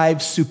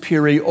 5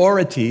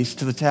 superiorities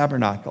to the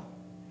tabernacle.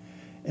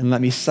 And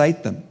let me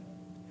cite them.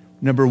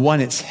 Number 1,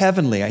 it's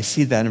heavenly. I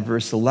see that in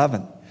verse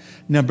 11.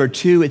 Number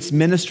 2, its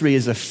ministry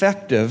is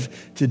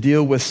effective to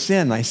deal with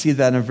sin. I see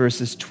that in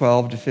verses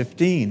 12 to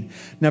 15.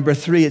 Number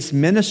 3, its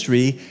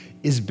ministry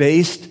is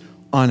based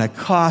on a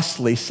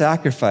costly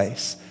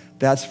sacrifice.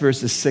 That's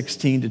verses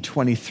 16 to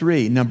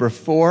 23. Number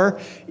 4,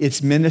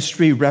 its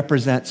ministry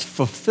represents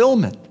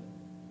fulfillment.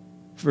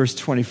 Verse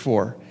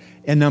 24.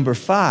 And number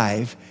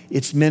 5,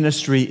 its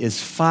ministry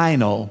is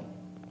final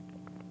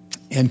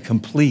and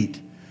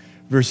complete.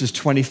 Verses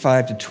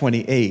 25 to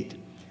 28.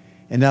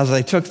 And as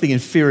I took the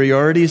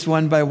inferiorities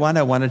one by one,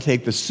 I want to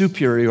take the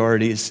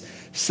superiorities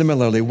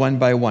similarly one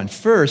by one.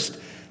 First,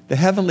 the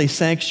heavenly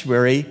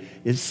sanctuary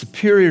is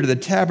superior to the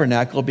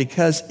tabernacle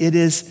because it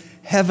is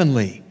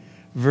heavenly.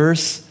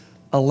 Verse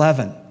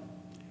 11.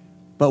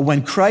 But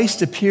when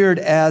Christ appeared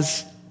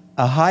as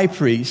a high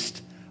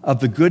priest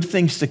of the good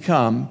things to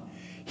come,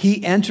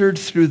 he entered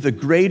through the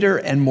greater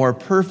and more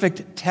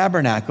perfect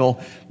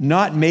tabernacle,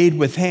 not made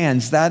with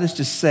hands, that is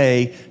to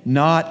say,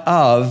 not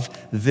of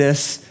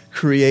this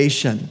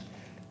creation.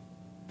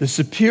 The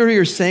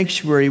superior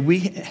sanctuary we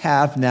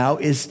have now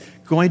is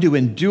going to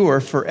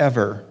endure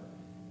forever.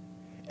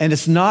 And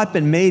it's not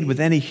been made with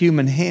any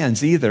human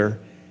hands either.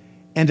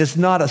 And it's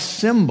not a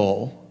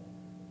symbol,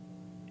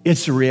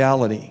 it's a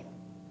reality.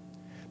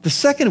 The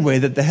second way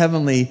that the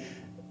heavenly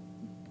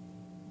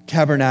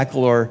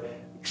tabernacle or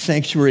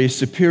sanctuary is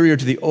superior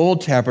to the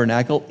old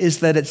tabernacle is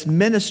that its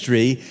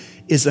ministry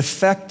is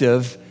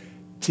effective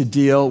to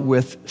deal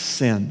with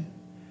sin.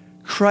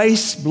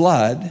 Christ's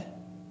blood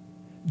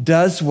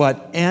does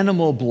what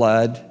animal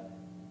blood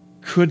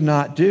could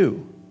not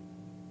do: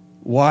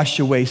 wash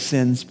away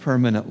sins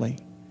permanently.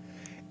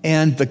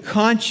 And the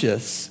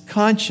conscience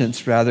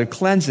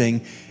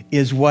cleansing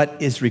is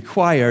what is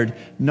required,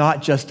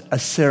 not just a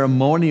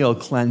ceremonial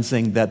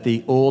cleansing that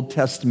the Old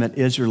Testament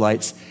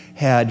Israelites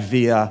had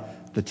via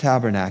the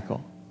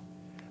tabernacle.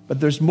 But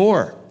there's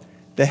more.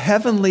 The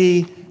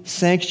heavenly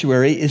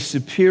sanctuary is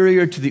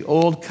superior to the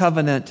Old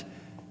Covenant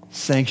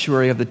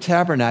sanctuary of the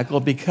tabernacle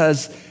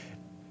because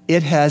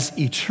it has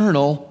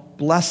eternal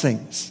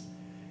blessings.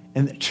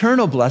 And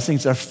eternal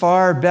blessings are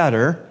far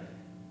better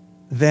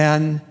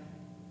than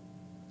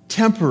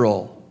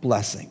temporal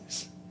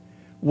blessings.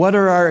 What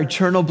are our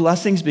eternal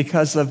blessings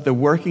because of the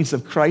workings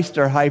of Christ,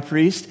 our high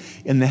priest,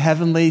 in the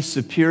heavenly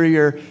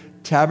superior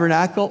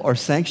tabernacle or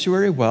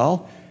sanctuary?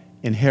 Well,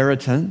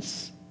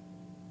 inheritance,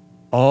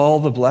 all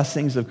the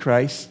blessings of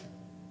Christ,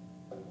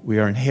 We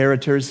are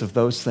inheritors of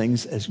those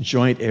things as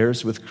joint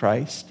heirs with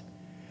Christ.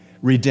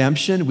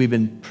 Redemption, we've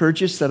been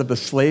purchased out of the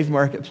slave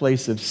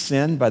marketplace of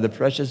sin by the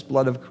precious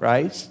blood of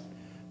Christ,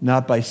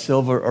 not by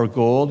silver or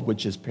gold,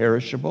 which is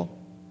perishable.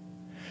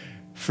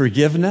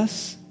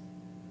 Forgiveness,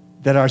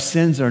 that our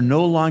sins are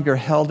no longer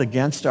held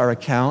against our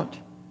account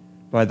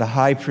by the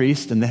high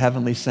priest in the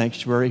heavenly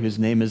sanctuary, whose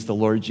name is the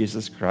Lord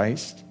Jesus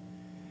Christ.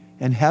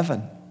 And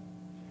heaven.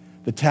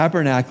 The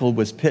tabernacle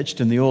was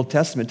pitched in the Old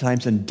Testament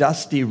times in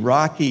dusty,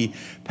 rocky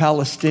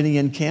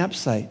Palestinian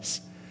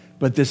campsites.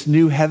 But this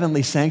new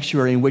heavenly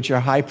sanctuary in which our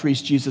high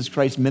priest Jesus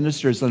Christ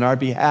ministers on our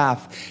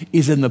behalf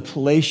is in the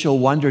palatial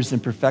wonders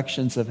and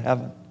perfections of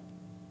heaven.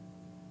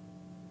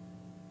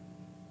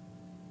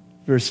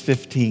 Verse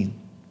 15.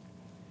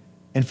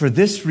 And for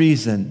this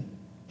reason,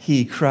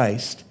 he,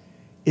 Christ,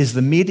 is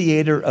the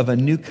mediator of a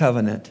new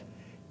covenant,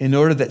 in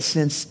order that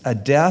since a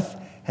death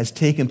has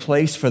taken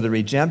place for the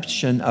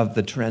redemption of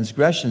the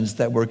transgressions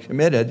that were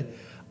committed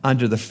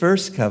under the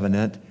first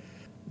covenant,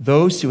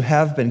 those who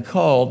have been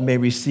called may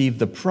receive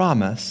the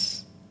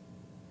promise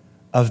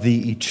of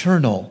the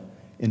eternal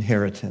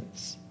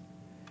inheritance.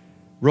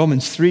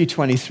 Romans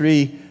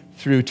 3:23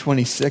 through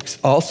 26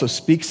 also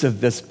speaks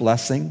of this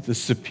blessing, the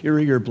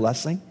superior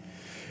blessing,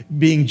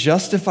 being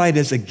justified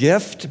as a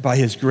gift by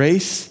his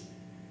grace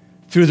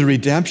through the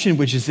redemption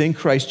which is in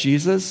Christ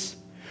Jesus,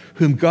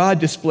 whom God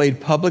displayed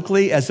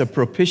publicly as a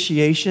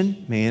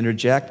propitiation. May I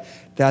interject?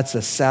 That's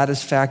a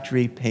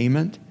satisfactory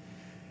payment.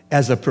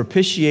 As a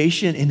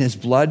propitiation in his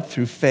blood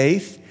through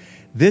faith.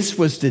 This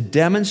was to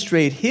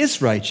demonstrate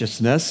his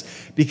righteousness,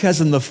 because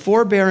in the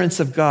forbearance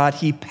of God,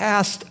 he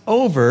passed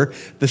over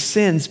the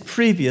sins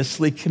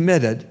previously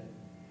committed.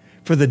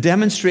 For the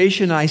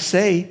demonstration, I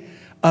say,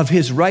 of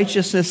his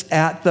righteousness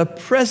at the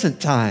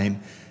present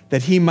time,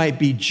 that he might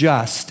be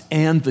just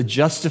and the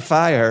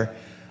justifier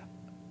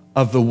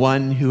of the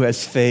one who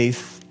has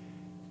faith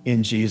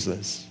in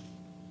Jesus.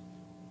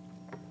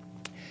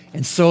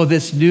 And so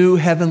this new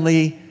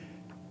heavenly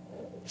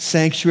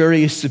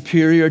sanctuary is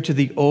superior to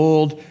the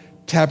old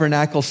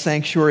tabernacle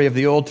sanctuary of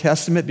the Old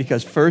Testament,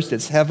 because first,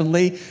 it's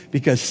heavenly,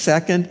 because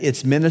second,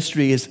 its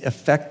ministry is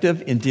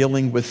effective in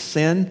dealing with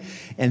sin,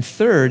 and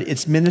third,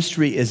 its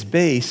ministry is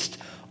based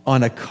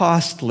on a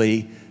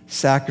costly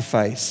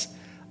sacrifice.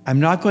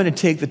 I'm not going to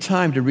take the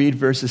time to read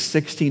verses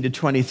 16 to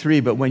 23,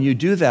 but when you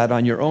do that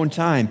on your own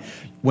time,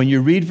 when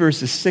you read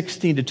verses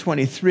 16 to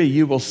 23,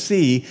 you will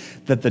see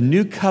that the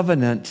new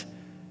covenant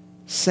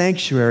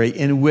sanctuary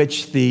in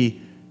which the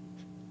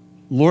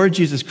Lord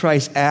Jesus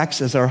Christ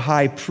acts as our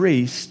high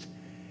priest,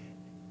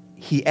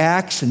 he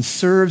acts and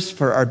serves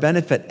for our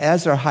benefit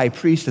as our high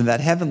priest in that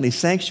heavenly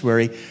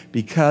sanctuary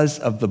because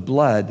of the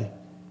blood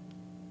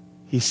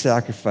he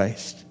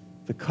sacrificed,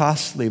 the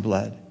costly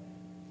blood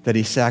that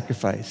he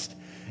sacrificed.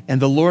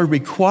 And the Lord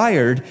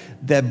required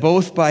that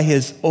both by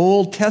his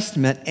Old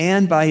Testament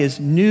and by his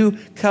new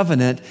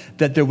covenant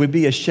that there would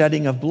be a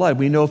shedding of blood.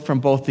 We know from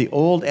both the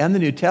Old and the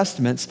New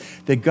Testaments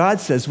that God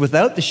says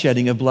without the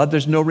shedding of blood,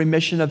 there's no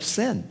remission of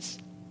sins.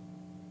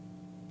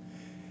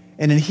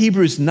 And in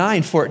Hebrews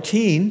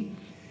 9:14,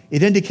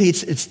 it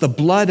indicates it's the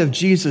blood of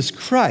Jesus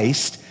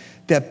Christ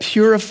that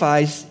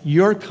purifies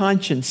your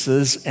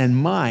consciences and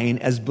mine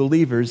as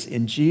believers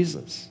in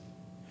Jesus.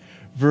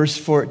 Verse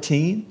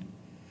 14,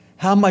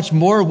 how much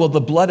more will the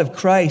blood of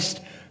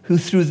Christ, who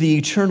through the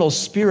eternal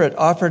Spirit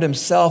offered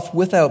himself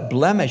without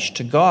blemish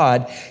to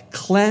God,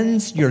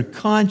 cleanse your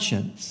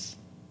conscience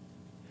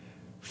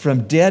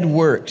from dead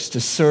works to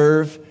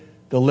serve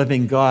the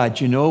living God?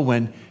 You know,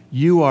 when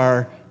you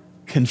are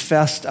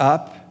confessed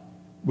up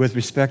with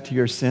respect to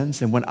your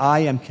sins, and when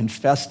I am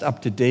confessed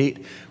up to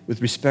date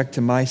with respect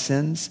to my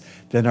sins,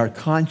 then our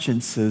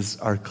consciences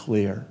are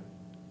clear.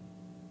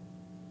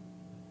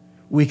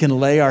 We can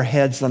lay our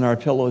heads on our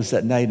pillows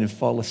at night and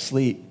fall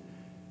asleep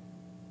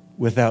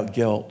without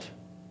guilt,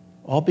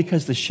 all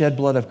because the shed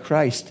blood of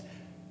Christ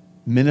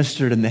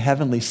ministered in the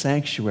heavenly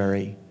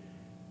sanctuary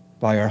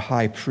by our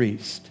high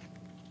priest.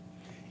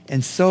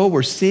 And so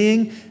we're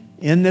seeing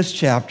in this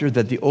chapter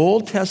that the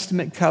Old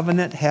Testament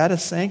covenant had a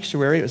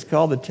sanctuary. It was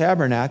called the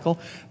tabernacle,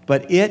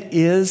 but it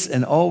is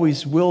and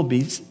always will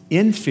be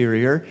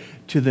inferior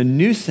to the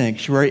new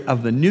sanctuary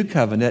of the new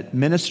covenant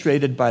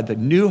ministrated by the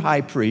new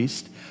high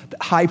priest, the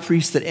high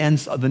priest that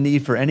ends the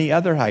need for any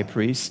other high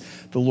priest,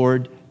 the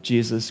Lord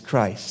Jesus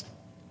Christ.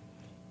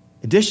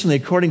 Additionally,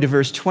 according to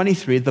verse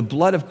 23, the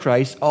blood of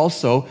Christ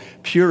also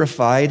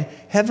purified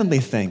heavenly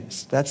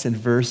things. That's in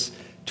verse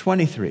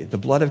 23. The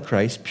blood of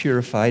Christ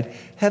purified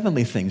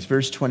heavenly things.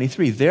 Verse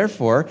 23,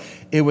 therefore,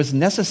 it was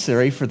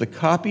necessary for the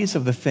copies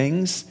of the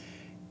things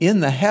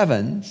in the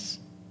heavens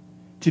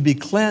to be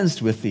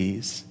cleansed with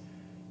these,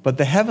 but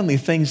the heavenly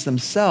things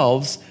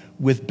themselves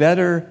with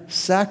better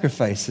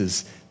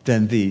sacrifices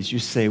than these. You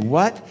say,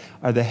 what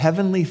are the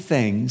heavenly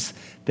things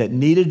that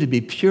needed to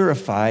be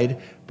purified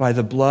by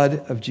the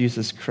blood of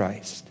Jesus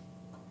Christ?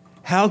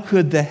 How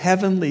could the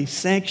heavenly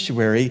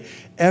sanctuary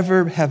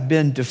ever have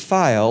been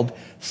defiled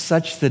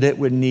such that it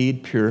would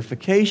need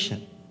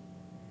purification?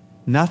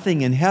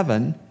 Nothing in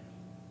heaven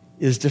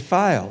is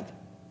defiled.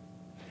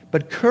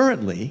 But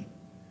currently,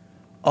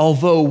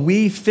 although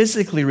we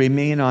physically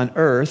remain on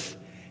earth,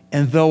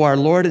 and though our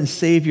Lord and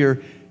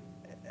Savior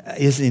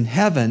is in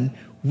heaven,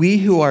 we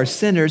who are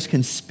sinners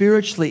can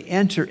spiritually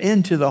enter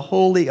into the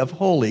Holy of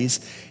Holies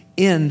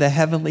in the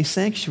heavenly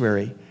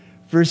sanctuary.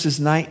 Verses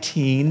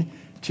 19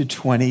 to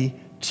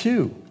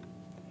 22.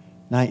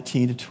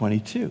 19 to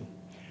 22.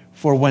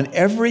 For when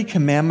every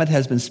commandment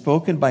has been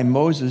spoken by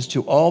Moses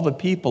to all the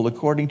people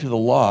according to the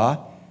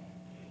law,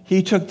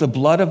 he took the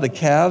blood of the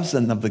calves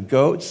and of the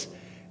goats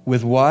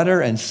with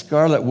water and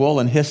scarlet wool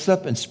and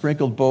hyssop and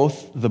sprinkled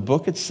both the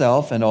book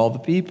itself and all the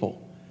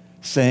people,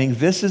 saying,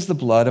 "This is the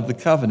blood of the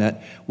covenant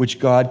which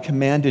God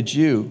commanded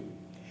you."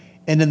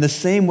 And in the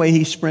same way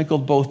he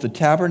sprinkled both the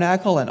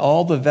tabernacle and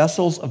all the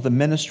vessels of the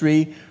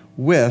ministry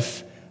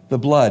with the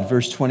blood.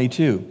 Verse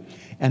 22.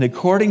 And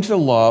according to the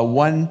law,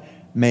 one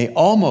may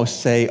almost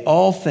say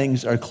all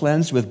things are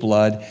cleansed with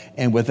blood,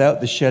 and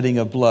without the shedding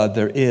of blood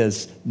there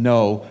is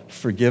no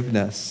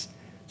forgiveness.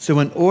 So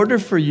in order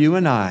for you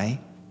and I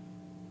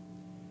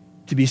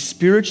to be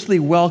spiritually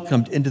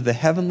welcomed into the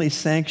heavenly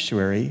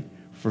sanctuary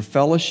for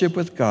fellowship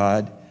with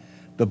God,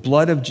 the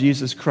blood of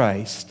Jesus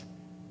Christ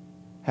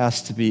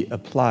has to be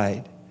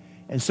applied.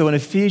 And so in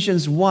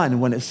Ephesians 1,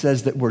 when it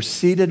says that we're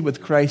seated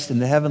with Christ in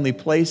the heavenly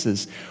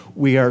places,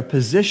 we are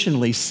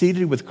positionally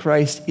seated with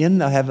Christ in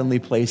the heavenly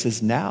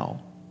places now.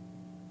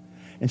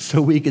 And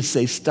so we could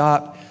say,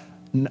 stop,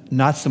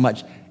 not so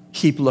much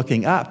keep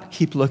looking up,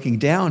 keep looking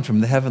down from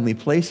the heavenly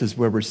places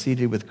where we're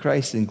seated with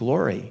Christ in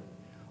glory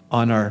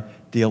on our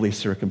daily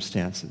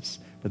circumstances.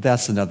 But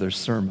that's another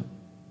sermon.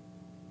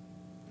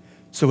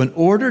 So in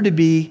order to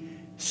be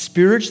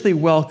spiritually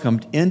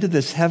welcomed into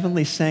this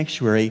heavenly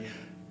sanctuary,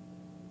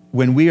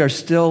 when we are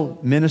still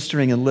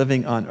ministering and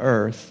living on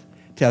earth,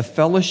 to have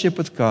fellowship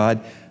with God,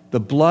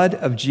 the blood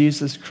of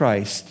Jesus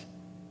Christ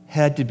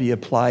had to be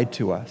applied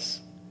to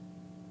us.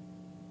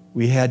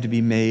 We had to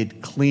be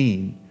made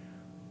clean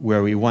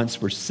where we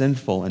once were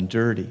sinful and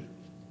dirty.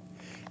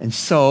 And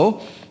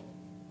so,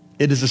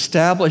 it is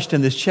established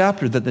in this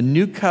chapter that the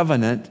new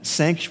covenant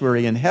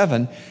sanctuary in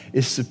heaven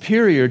is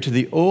superior to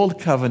the old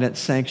covenant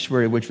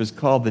sanctuary, which was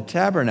called the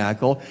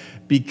tabernacle,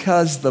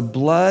 because the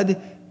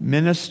blood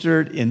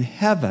ministered in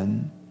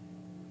heaven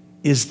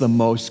is the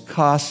most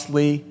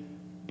costly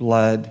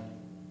blood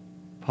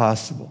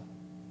possible.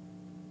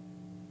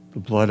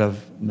 The blood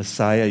of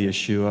Messiah,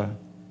 Yeshua,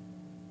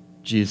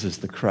 Jesus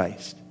the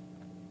Christ.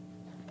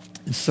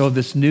 And so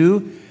this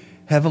new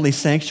heavenly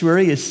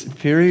sanctuary is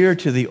superior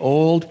to the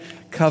old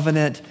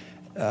covenant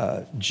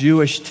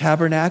Jewish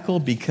tabernacle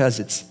because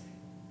it's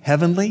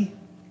heavenly,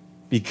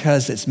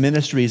 because its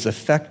ministry is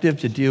effective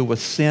to deal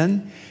with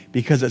sin,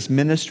 because its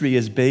ministry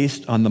is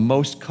based on the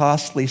most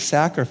costly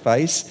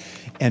sacrifice,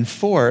 and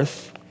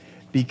fourth,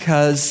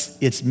 because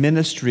its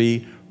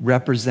ministry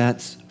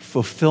represents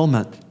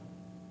fulfillment,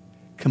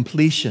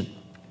 completion.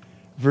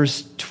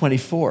 Verse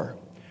 24,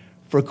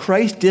 for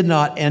Christ did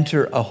not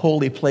enter a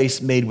holy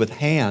place made with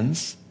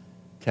hands,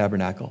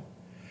 tabernacle,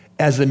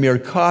 as a mere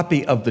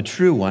copy of the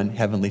true one,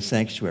 heavenly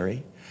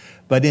sanctuary,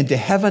 but into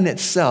heaven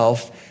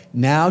itself,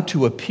 now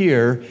to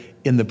appear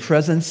in the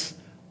presence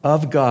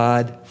of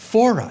God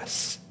for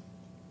us.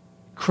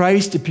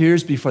 Christ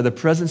appears before the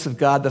presence of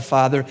God the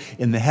Father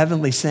in the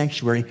heavenly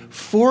sanctuary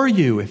for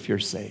you if you're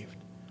saved,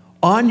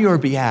 on your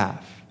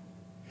behalf,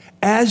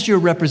 as your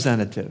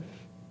representative.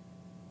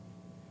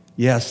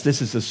 Yes,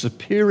 this is a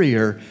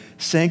superior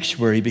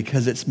sanctuary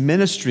because its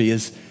ministry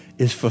is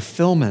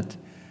fulfillment.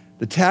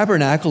 The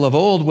tabernacle of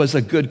old was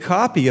a good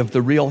copy of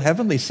the real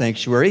heavenly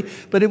sanctuary,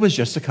 but it was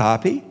just a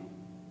copy.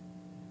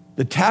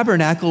 The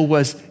tabernacle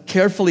was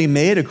carefully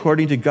made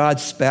according to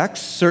God's specs,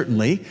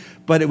 certainly,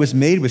 but it was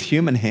made with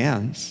human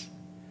hands.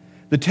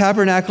 The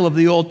tabernacle of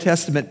the Old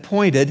Testament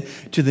pointed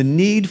to the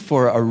need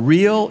for a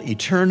real,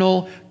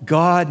 eternal,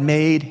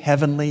 God-made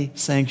heavenly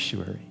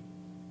sanctuary.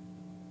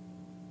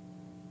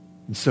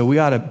 And so we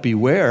ought to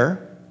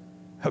beware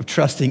of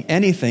trusting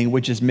anything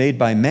which is made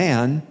by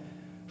man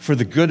for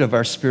the good of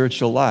our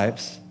spiritual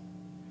lives.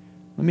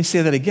 Let me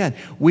say that again.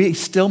 We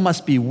still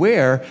must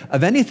beware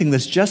of anything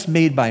that's just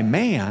made by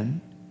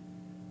man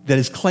that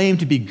is claimed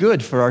to be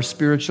good for our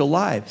spiritual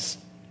lives.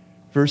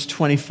 Verse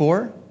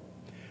 24,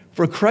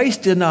 for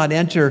Christ did not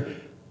enter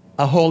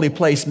a holy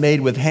place made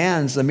with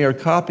hands, a mere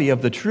copy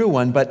of the true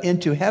one, but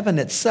into heaven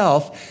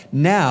itself,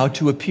 now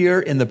to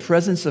appear in the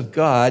presence of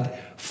God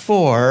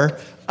for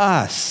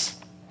us.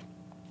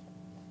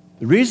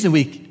 The reason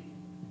we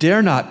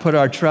dare not put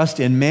our trust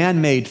in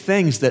man-made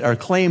things that are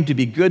claimed to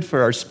be good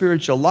for our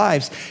spiritual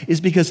lives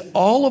is because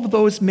all of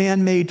those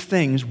man-made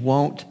things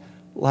won't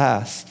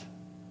last.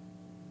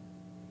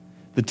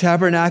 The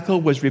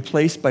tabernacle was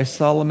replaced by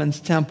Solomon's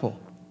temple.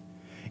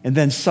 And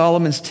then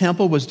Solomon's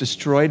temple was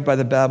destroyed by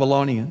the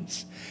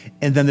Babylonians.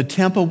 And then the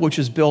temple which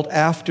was built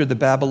after the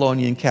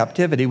Babylonian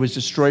captivity was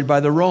destroyed by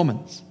the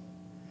Romans.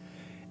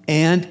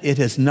 And it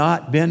has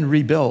not been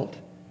rebuilt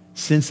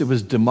since it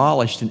was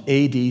demolished in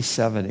AD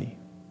 70.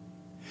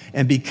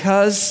 And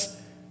because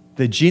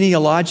the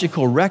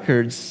genealogical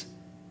records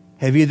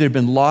have either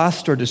been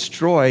lost or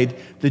destroyed,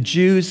 the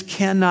Jews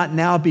cannot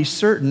now be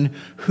certain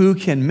who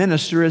can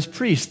minister as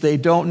priests. They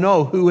don't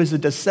know who is a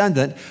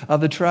descendant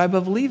of the tribe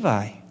of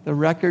Levi. The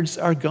records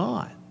are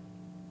gone.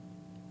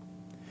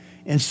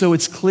 And so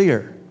it's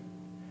clear.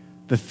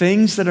 The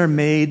things that are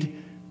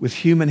made with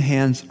human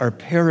hands are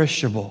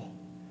perishable.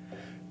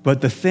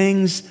 But the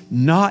things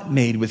not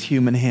made with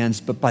human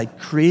hands, but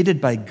created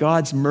by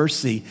God's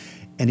mercy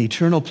and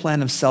eternal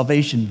plan of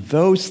salvation,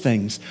 those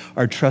things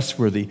are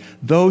trustworthy.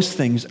 Those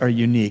things are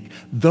unique.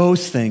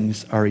 Those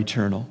things are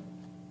eternal.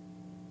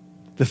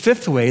 The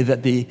fifth way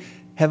that the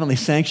heavenly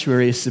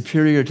sanctuary is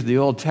superior to the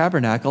old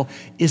tabernacle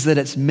is that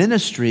its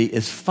ministry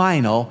is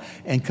final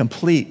and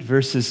complete,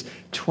 verses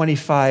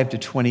 25 to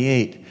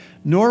 28.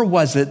 Nor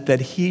was it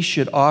that he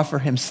should offer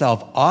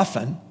himself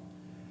often,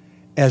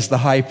 as the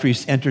high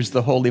priest enters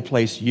the holy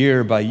place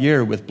year by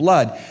year with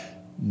blood,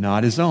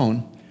 not his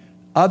own.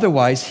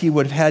 Otherwise, he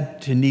would have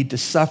had to need to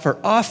suffer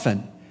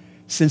often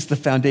since the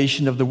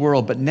foundation of the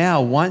world. But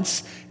now,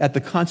 once at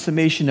the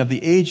consummation of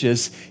the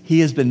ages, he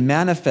has been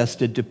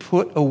manifested to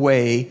put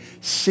away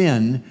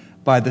sin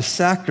by the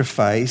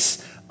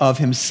sacrifice of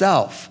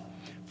himself.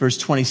 Verse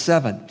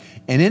 27,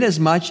 and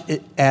inasmuch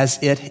as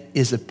it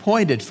is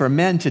appointed for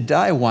men to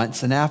die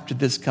once, and after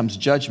this comes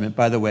judgment.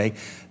 By the way,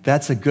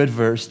 that's a good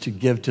verse to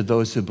give to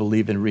those who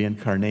believe in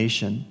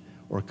reincarnation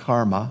or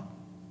karma.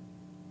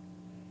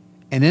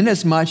 And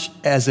inasmuch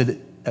as it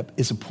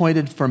is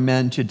appointed for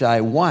men to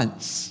die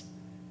once,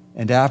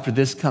 and after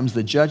this comes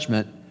the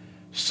judgment,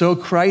 so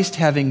Christ,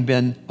 having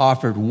been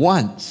offered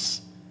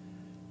once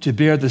to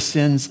bear the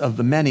sins of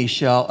the many,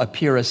 shall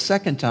appear a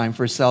second time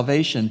for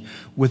salvation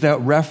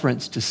without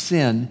reference to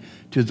sin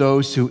to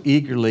those who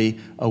eagerly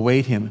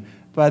await him.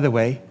 By the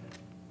way,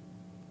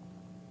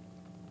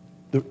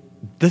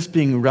 this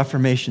being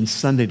Reformation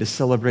Sunday to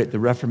celebrate the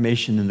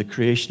Reformation and the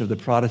creation of the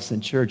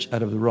Protestant church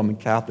out of the Roman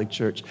Catholic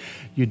Church,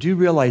 you do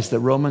realize that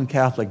Roman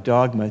Catholic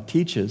dogma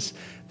teaches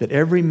that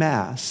every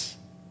Mass,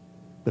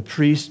 the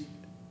priest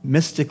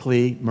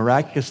mystically,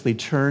 miraculously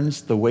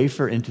turns the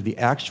wafer into the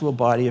actual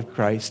body of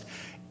Christ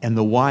and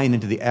the wine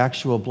into the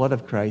actual blood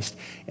of Christ.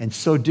 And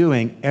so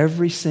doing,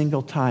 every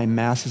single time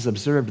Mass is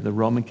observed in the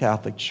Roman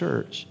Catholic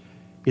Church,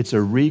 it's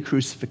a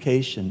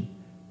re-crucifixion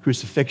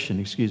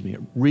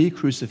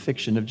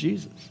of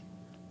Jesus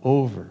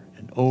over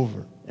and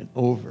over and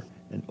over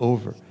and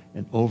over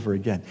and over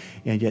again.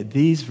 And yet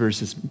these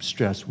verses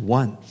stress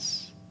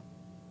once.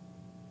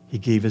 He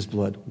gave his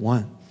blood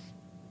once.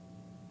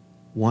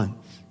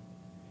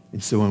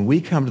 And so when we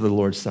come to the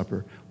Lord's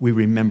Supper, we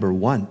remember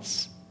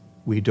once.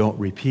 We don't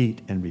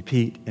repeat and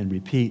repeat and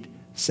repeat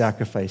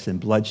sacrifice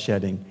and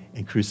bloodshedding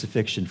and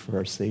crucifixion for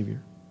our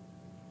Savior.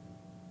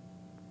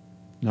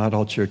 Not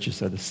all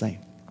churches are the same.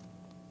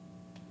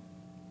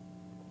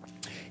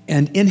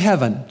 And in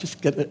heaven,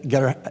 just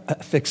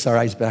fix our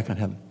eyes back on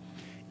heaven.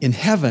 In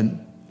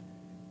heaven,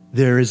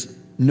 there is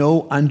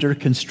no under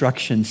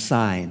construction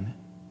sign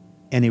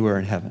anywhere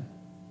in heaven.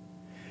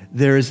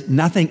 There is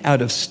nothing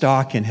out of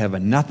stock in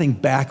heaven, nothing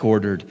back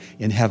ordered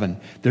in heaven.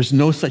 There's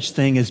no such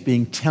thing as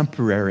being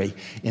temporary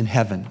in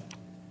heaven.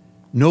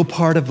 No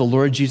part of the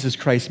Lord Jesus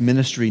Christ's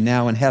ministry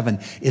now in heaven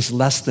is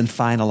less than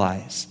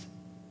finalized.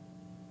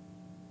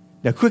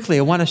 Now, quickly,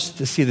 I want us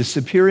to see the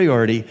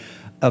superiority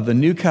of the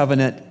New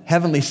Covenant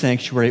heavenly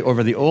sanctuary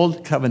over the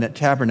Old Covenant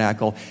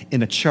tabernacle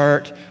in a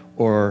chart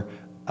or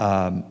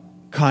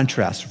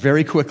contrast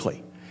very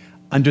quickly.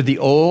 Under the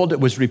old, it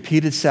was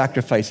repeated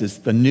sacrifices.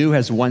 The new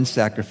has one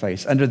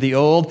sacrifice. Under the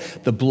old,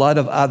 the blood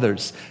of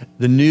others.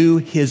 The new,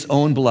 his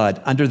own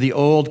blood. Under the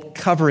old,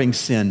 covering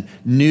sin.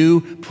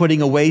 New,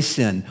 putting away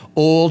sin.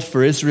 Old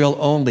for Israel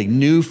only.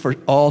 New for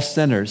all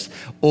sinners.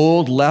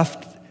 Old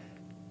left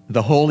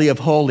the Holy of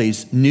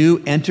Holies.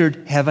 New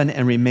entered heaven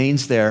and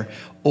remains there.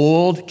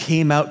 Old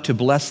came out to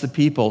bless the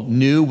people.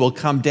 New will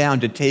come down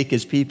to take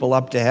his people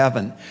up to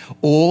heaven.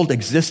 Old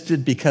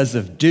existed because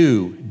of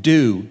do.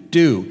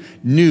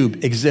 New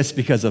exists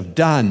because of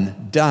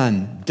done.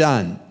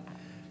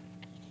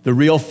 The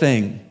real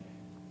thing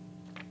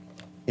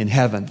in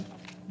heaven,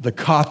 the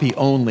copy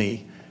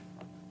only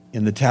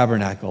in the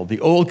tabernacle.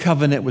 The old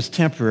covenant was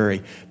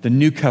temporary. The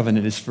new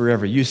covenant is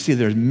forever. You see,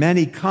 there's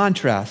many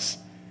contrasts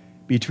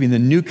between the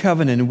new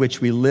covenant in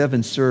which we live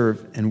and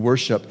serve and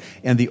worship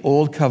and the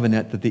old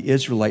covenant that the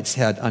Israelites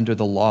had under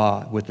the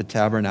law with the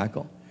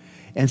tabernacle.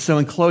 And so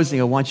in closing,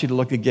 I want you to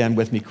look again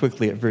with me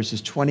quickly at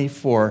verses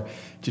 24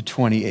 to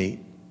 28.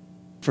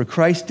 For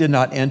Christ did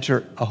not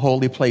enter a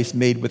holy place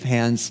made with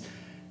hands,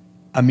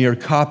 a mere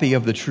copy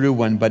of the true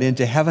one, but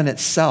into heaven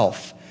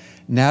itself,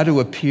 now to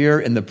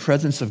appear in the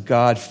presence of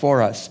God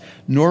for us.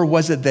 Nor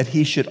was it that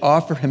he should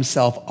offer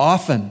himself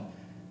often,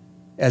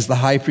 as the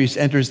high priest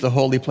enters the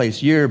holy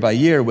place year by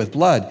year with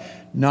blood,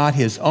 not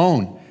his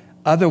own.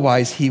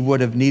 Otherwise, he would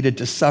have needed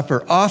to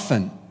suffer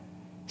often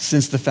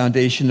since the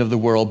foundation of the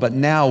world. But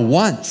now,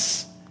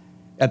 once,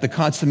 at the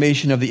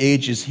consummation of the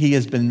ages, he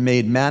has been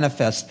made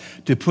manifest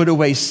to put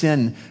away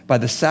sin by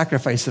the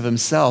sacrifice of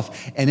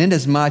himself. And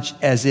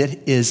inasmuch as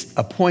it is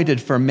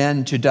appointed for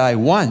men to die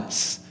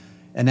once,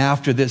 and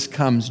after this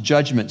comes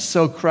judgment.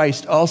 So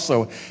Christ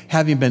also,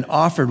 having been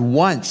offered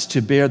once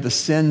to bear the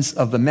sins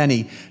of the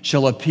many,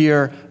 shall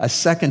appear a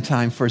second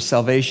time for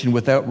salvation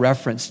without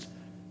reference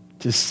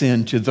to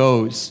sin to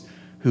those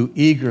who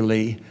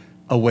eagerly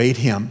await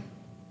him.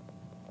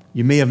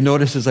 You may have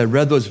noticed as I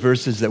read those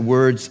verses that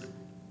words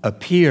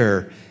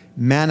appear,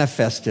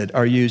 manifested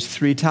are used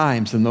 3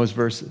 times in those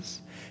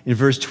verses. In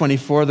verse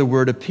 24, the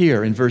word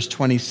appear. In verse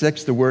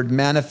 26, the word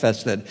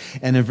manifested.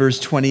 And in verse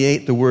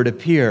 28, the word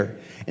appear.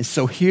 And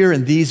so here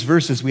in these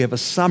verses, we have a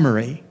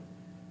summary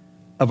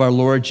of our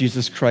Lord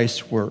Jesus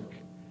Christ's work.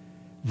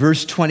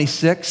 Verse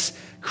 26,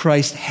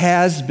 Christ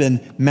has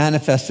been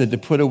manifested to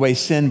put away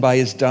sin by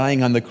his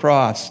dying on the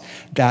cross.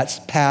 That's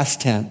past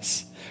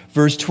tense.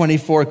 Verse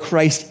 24,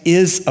 Christ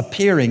is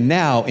appearing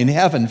now in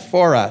heaven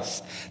for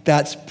us.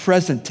 That's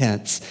present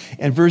tense.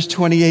 And verse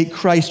 28,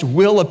 Christ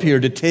will appear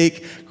to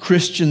take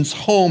Christians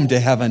home to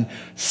heaven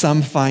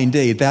some fine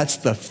day. That's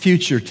the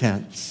future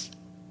tense.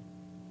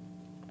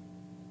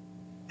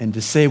 And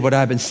to say what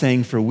I've been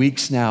saying for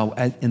weeks now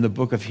in the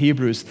book of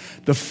Hebrews,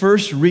 the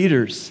first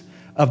readers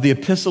of the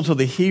epistle to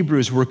the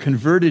Hebrews were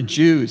converted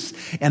Jews,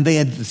 and they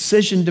had a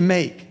decision to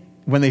make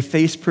when they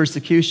faced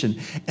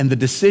persecution. And the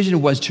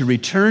decision was to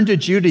return to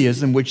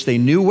Judaism, which they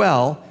knew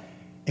well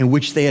and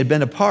which they had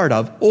been a part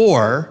of,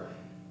 or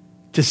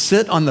to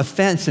sit on the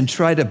fence and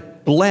try to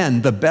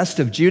blend the best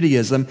of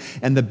Judaism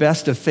and the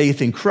best of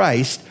faith in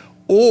Christ,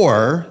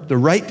 or the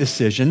right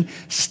decision,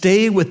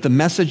 stay with the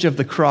message of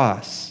the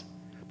cross,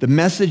 the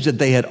message that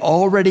they had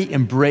already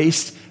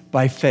embraced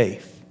by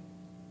faith.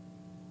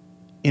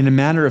 In a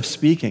manner of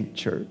speaking,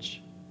 church,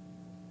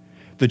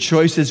 the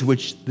choices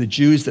which the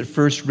Jews that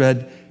first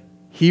read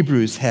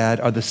Hebrews had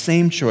are the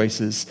same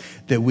choices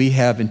that we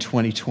have in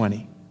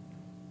 2020.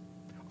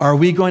 Are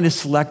we going to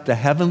select the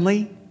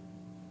heavenly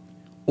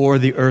or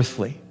the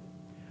earthly?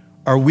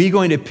 Are we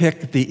going to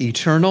pick the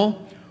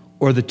eternal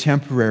or the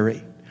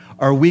temporary?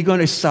 Are we going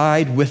to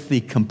side with the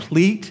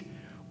complete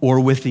or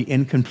with the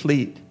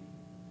incomplete?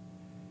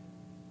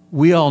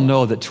 We all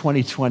know that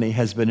 2020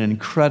 has been an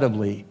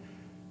incredibly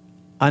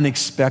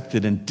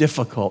unexpected and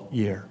difficult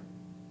year.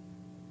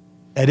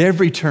 At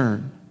every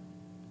turn,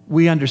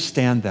 we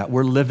understand that.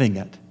 We're living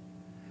it.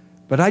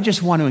 But I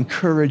just want to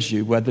encourage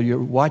you, whether you're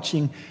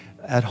watching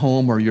at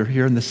home or you're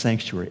here in the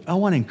sanctuary, I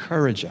want to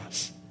encourage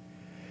us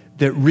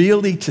that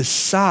really to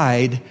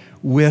side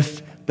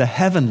with the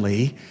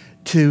heavenly,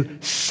 to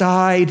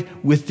side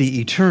with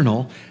the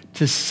eternal,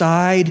 to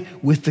side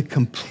with the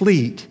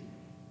complete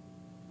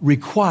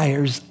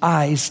requires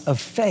eyes of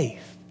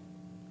faith.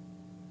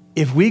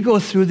 If we go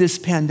through this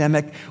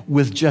pandemic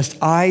with just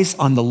eyes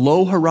on the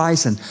low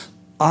horizon,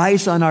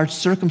 eyes on our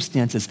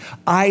circumstances,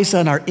 eyes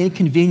on our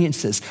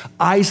inconveniences,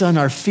 eyes on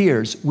our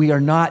fears, we are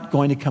not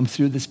going to come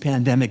through this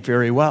pandemic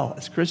very well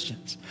as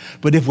Christians.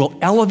 But if we'll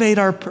elevate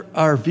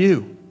our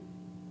view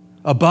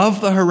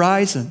above the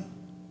horizon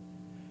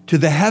to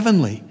the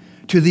heavenly,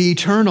 to the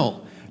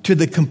eternal, to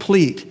the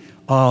complete,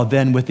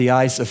 then with the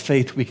eyes of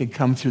faith, we could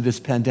come through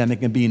this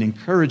pandemic and be an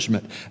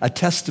encouragement, a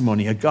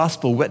testimony, a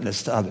gospel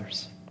witness to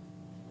others.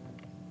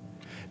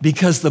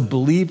 Because the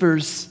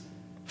believer's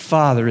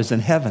Father is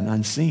in heaven,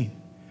 unseen.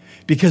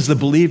 Because the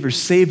believer's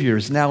Savior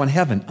is now in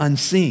heaven,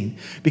 unseen.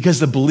 Because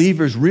the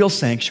believer's real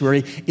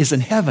sanctuary is in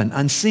heaven,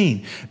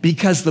 unseen.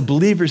 Because the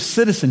believer's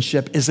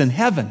citizenship is in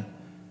heaven,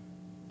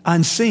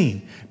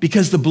 unseen.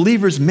 Because the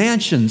believer's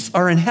mansions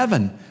are in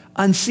heaven,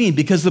 unseen.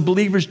 Because the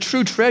believer's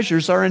true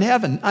treasures are in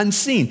heaven,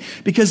 unseen.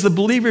 Because the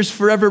believer's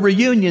forever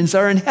reunions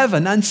are in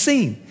heaven,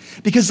 unseen.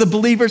 Because the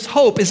believer's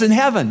hope is in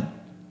heaven,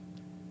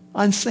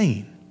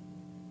 unseen.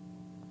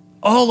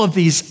 All of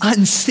these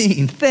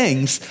unseen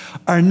things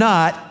are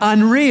not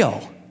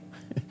unreal.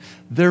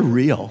 They're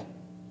real.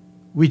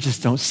 We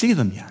just don't see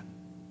them yet.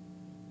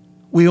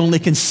 We only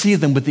can see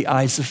them with the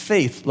eyes of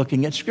faith,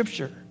 looking at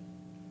Scripture.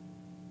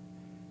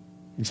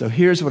 And so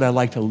here's what I'd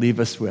like to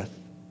leave us with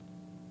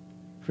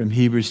from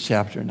Hebrews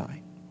chapter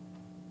 9.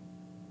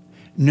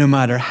 No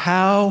matter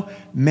how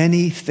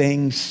many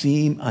things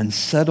seem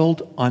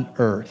unsettled on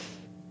earth,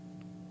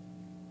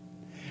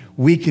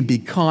 we can be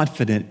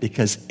confident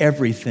because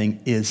everything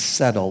is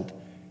settled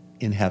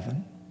in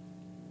heaven.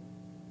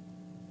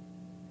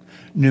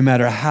 No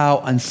matter how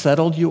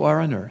unsettled you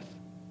are on earth,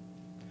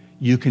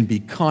 you can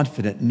be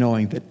confident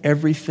knowing that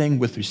everything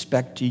with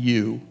respect to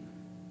you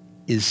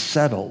is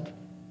settled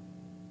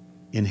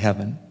in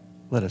heaven.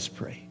 Let us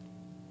pray.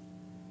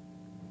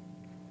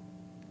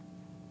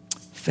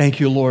 Thank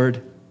you,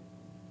 Lord,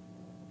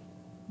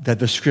 that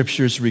the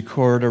Scriptures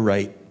record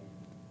aright.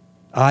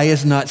 Eye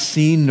has not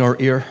seen, nor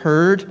ear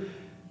heard,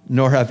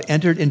 nor have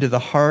entered into the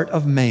heart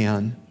of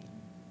man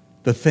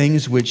the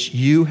things which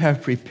you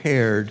have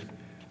prepared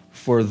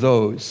for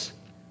those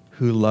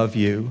who love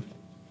you.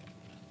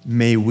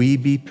 May we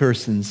be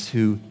persons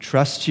who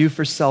trust you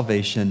for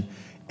salvation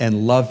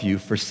and love you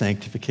for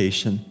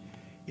sanctification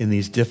in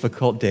these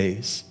difficult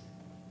days.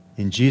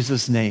 In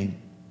Jesus'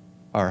 name,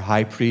 our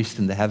high priest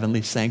in the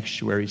heavenly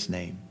sanctuary's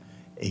name,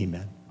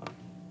 amen.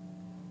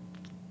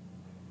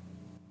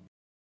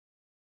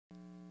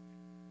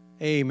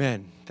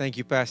 Amen. Thank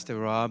you, Pastor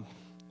Rob,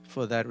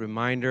 for that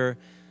reminder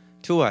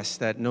to us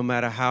that no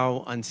matter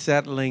how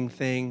unsettling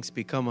things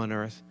become on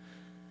earth,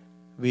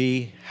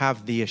 we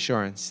have the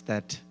assurance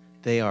that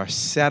they are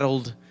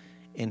settled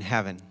in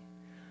heaven,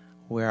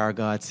 where our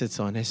God sits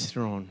on his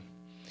throne.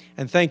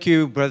 And thank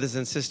you, brothers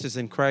and sisters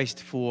in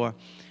Christ, for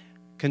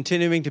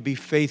continuing to be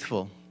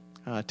faithful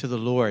to the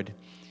Lord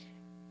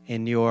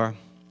in your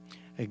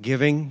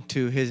giving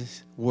to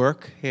his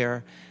work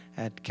here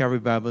at Calvary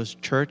Bible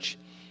Church.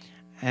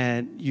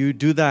 And you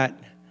do that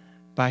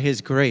by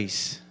his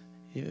grace,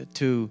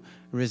 to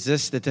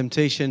resist the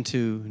temptation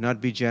to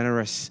not be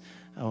generous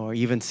or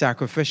even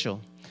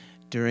sacrificial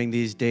during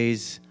these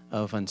days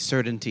of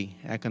uncertainty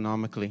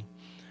economically,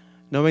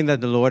 knowing that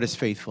the Lord is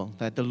faithful,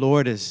 that the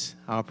Lord is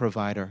our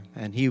provider,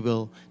 and he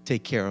will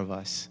take care of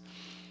us.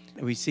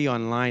 We see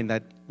online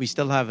that we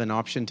still have an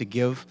option to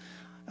give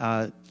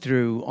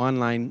through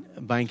online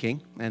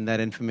banking, and that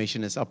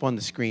information is up on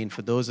the screen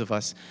for those of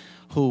us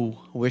who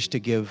wish to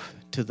give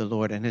to the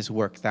Lord and his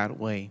work that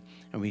way.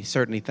 And we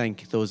certainly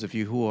thank those of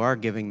you who are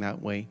giving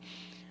that way.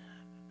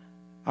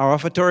 Our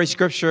offertory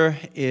scripture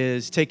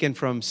is taken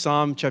from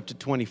Psalm chapter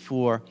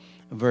 24,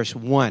 verse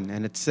 1,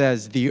 and it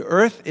says, "The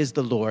earth is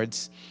the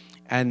Lord's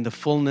and the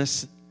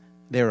fullness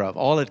thereof,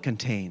 all it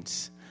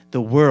contains, the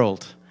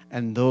world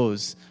and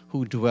those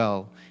who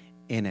dwell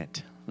in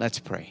it." Let's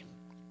pray.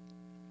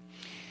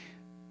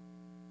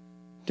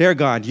 Dear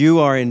God, you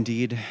are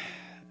indeed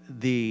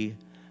the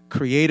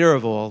creator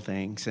of all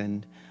things,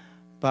 and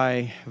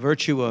by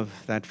virtue of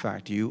that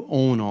fact, you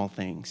own all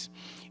things.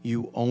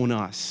 You own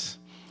us,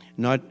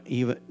 not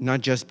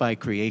just by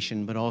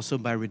creation, but also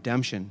by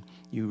redemption.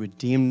 You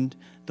redeemed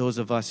those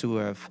of us who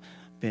have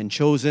been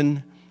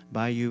chosen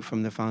by you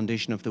from the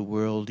foundation of the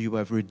world. You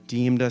have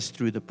redeemed us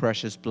through the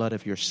precious blood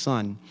of your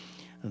Son,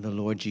 the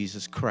Lord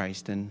Jesus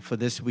Christ. And for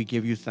this we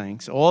give you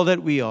thanks. All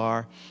that we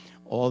are,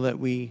 all that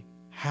we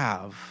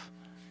have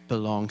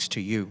belongs to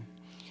you.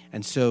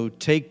 And so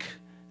take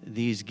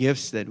these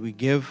gifts that we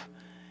give,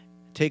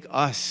 take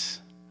us,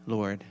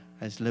 Lord,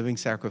 as living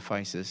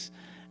sacrifices,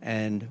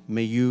 and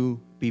may you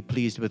be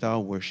pleased with our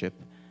worship.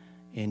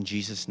 In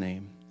Jesus'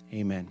 name,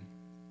 amen.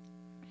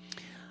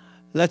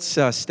 Let's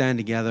stand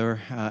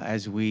together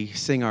as we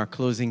sing our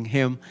closing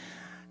hymn.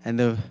 And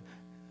the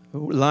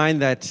line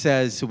that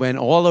says, "When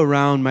all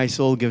around my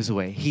soul gives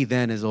way, he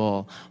then is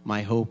all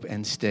my hope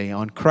and stay.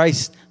 On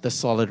Christ, the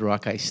solid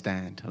rock I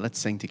stand." Let's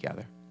sing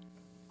together.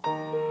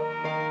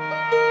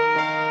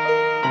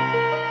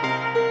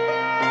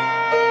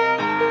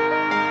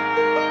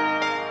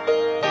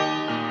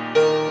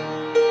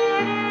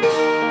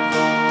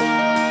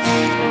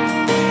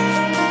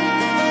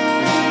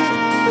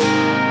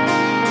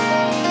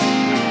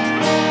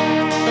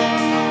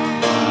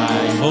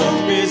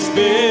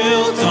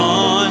 Built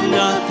on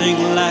nothing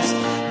less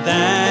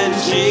than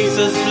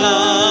Jesus'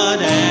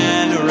 blood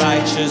and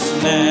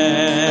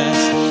righteousness.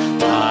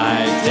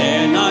 I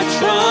dare not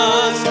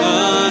trust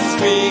the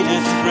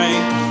sweetest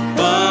frame,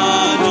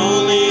 but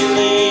only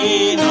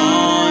lean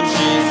on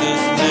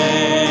Jesus'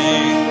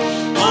 name.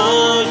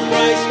 On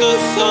Christ the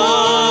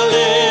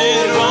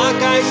solid rock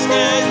I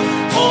stand,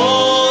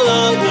 all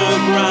other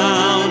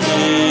ground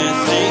is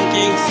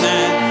sinking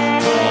sand.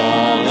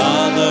 All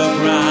other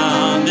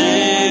ground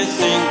is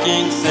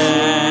sinking sand.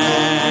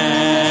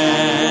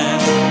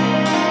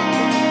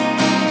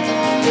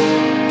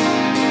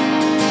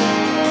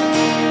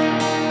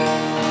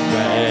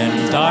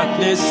 When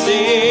darkness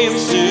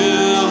seems to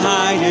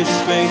hide his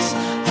face,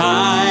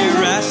 I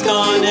rest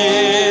on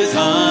his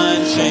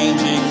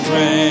unchanging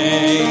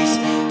grace.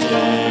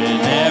 In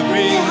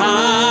every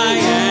high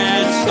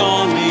and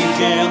stormy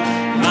gale,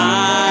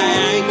 my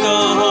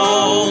anchor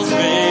holds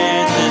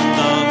within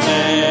the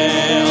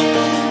veil.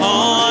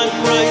 On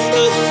Christ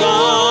the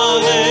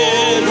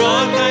solid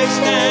rock I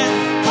stand,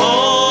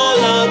 all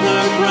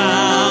other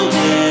ground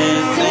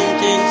is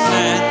sinking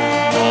sand.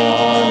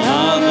 All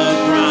other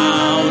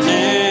ground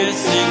is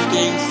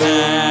sinking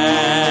sand.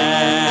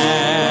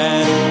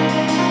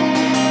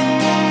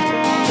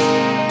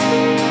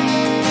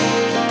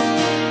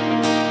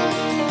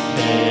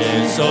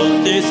 His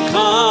oath is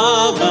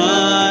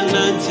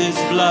covenant, his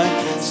blood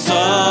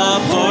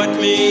support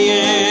me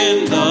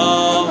in the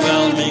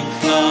whelming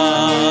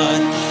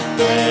flood.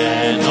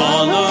 When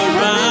all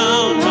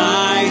around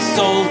my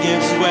soul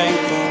gives way,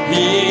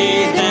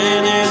 he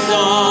then is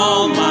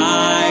all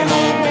my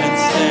hope and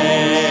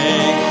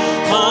stay.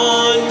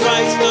 On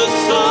Christ the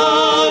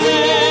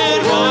solid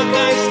rock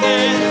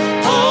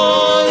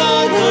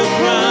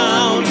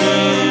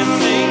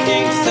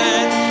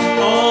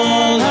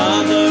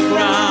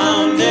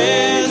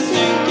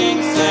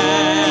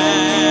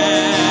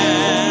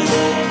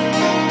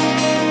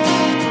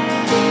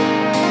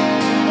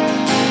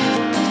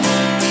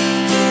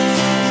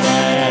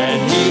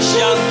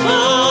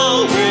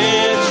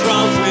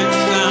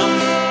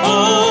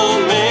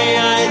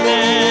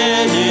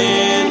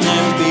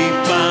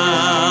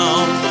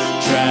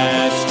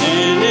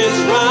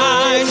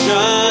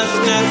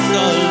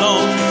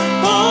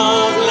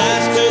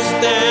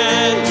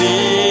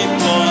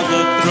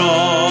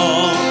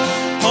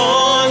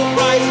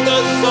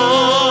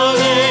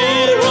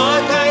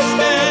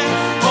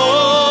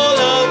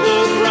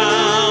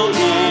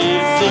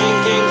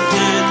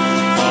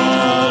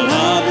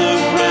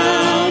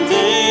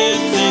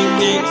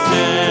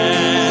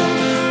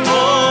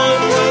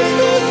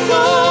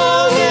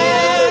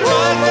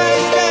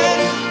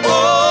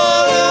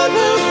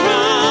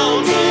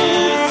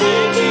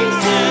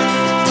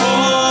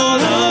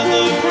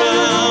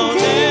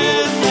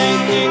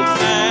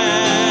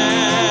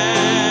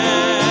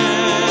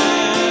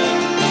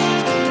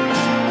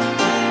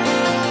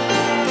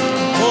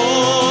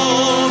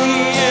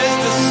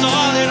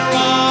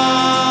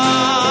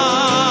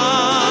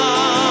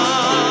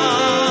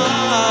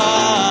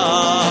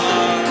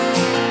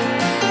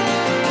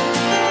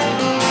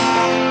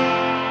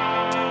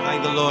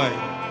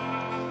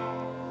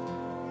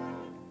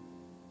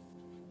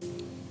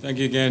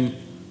you again,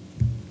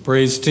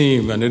 praise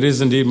team. And it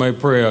is indeed my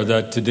prayer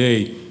that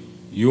today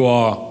you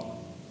are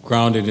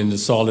grounded in the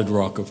solid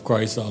rock of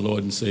Christ our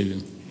Lord and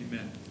Savior.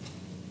 Amen.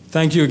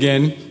 Thank you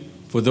again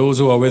for those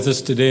who are with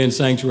us today in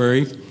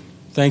Sanctuary.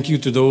 Thank you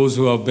to those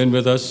who have been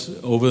with us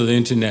over the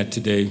internet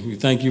today. We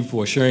thank you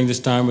for sharing this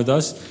time with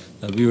us,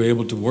 that we were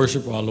able to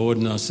worship our Lord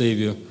and our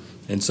Savior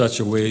in such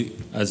a way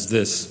as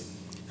this.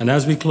 And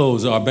as we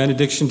close, our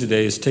benediction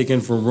today is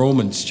taken from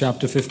Romans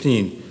chapter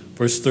 15,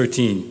 verse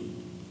 13.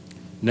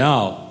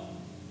 Now,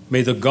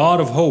 may the God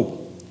of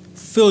hope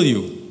fill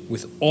you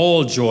with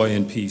all joy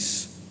and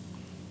peace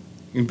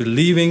in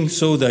believing,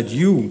 so that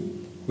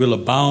you will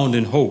abound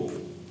in hope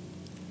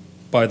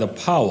by the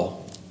power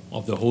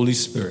of the Holy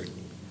Spirit.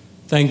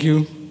 Thank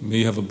you. May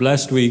you have a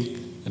blessed week,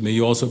 and may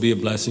you also be a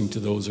blessing to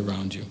those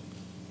around you.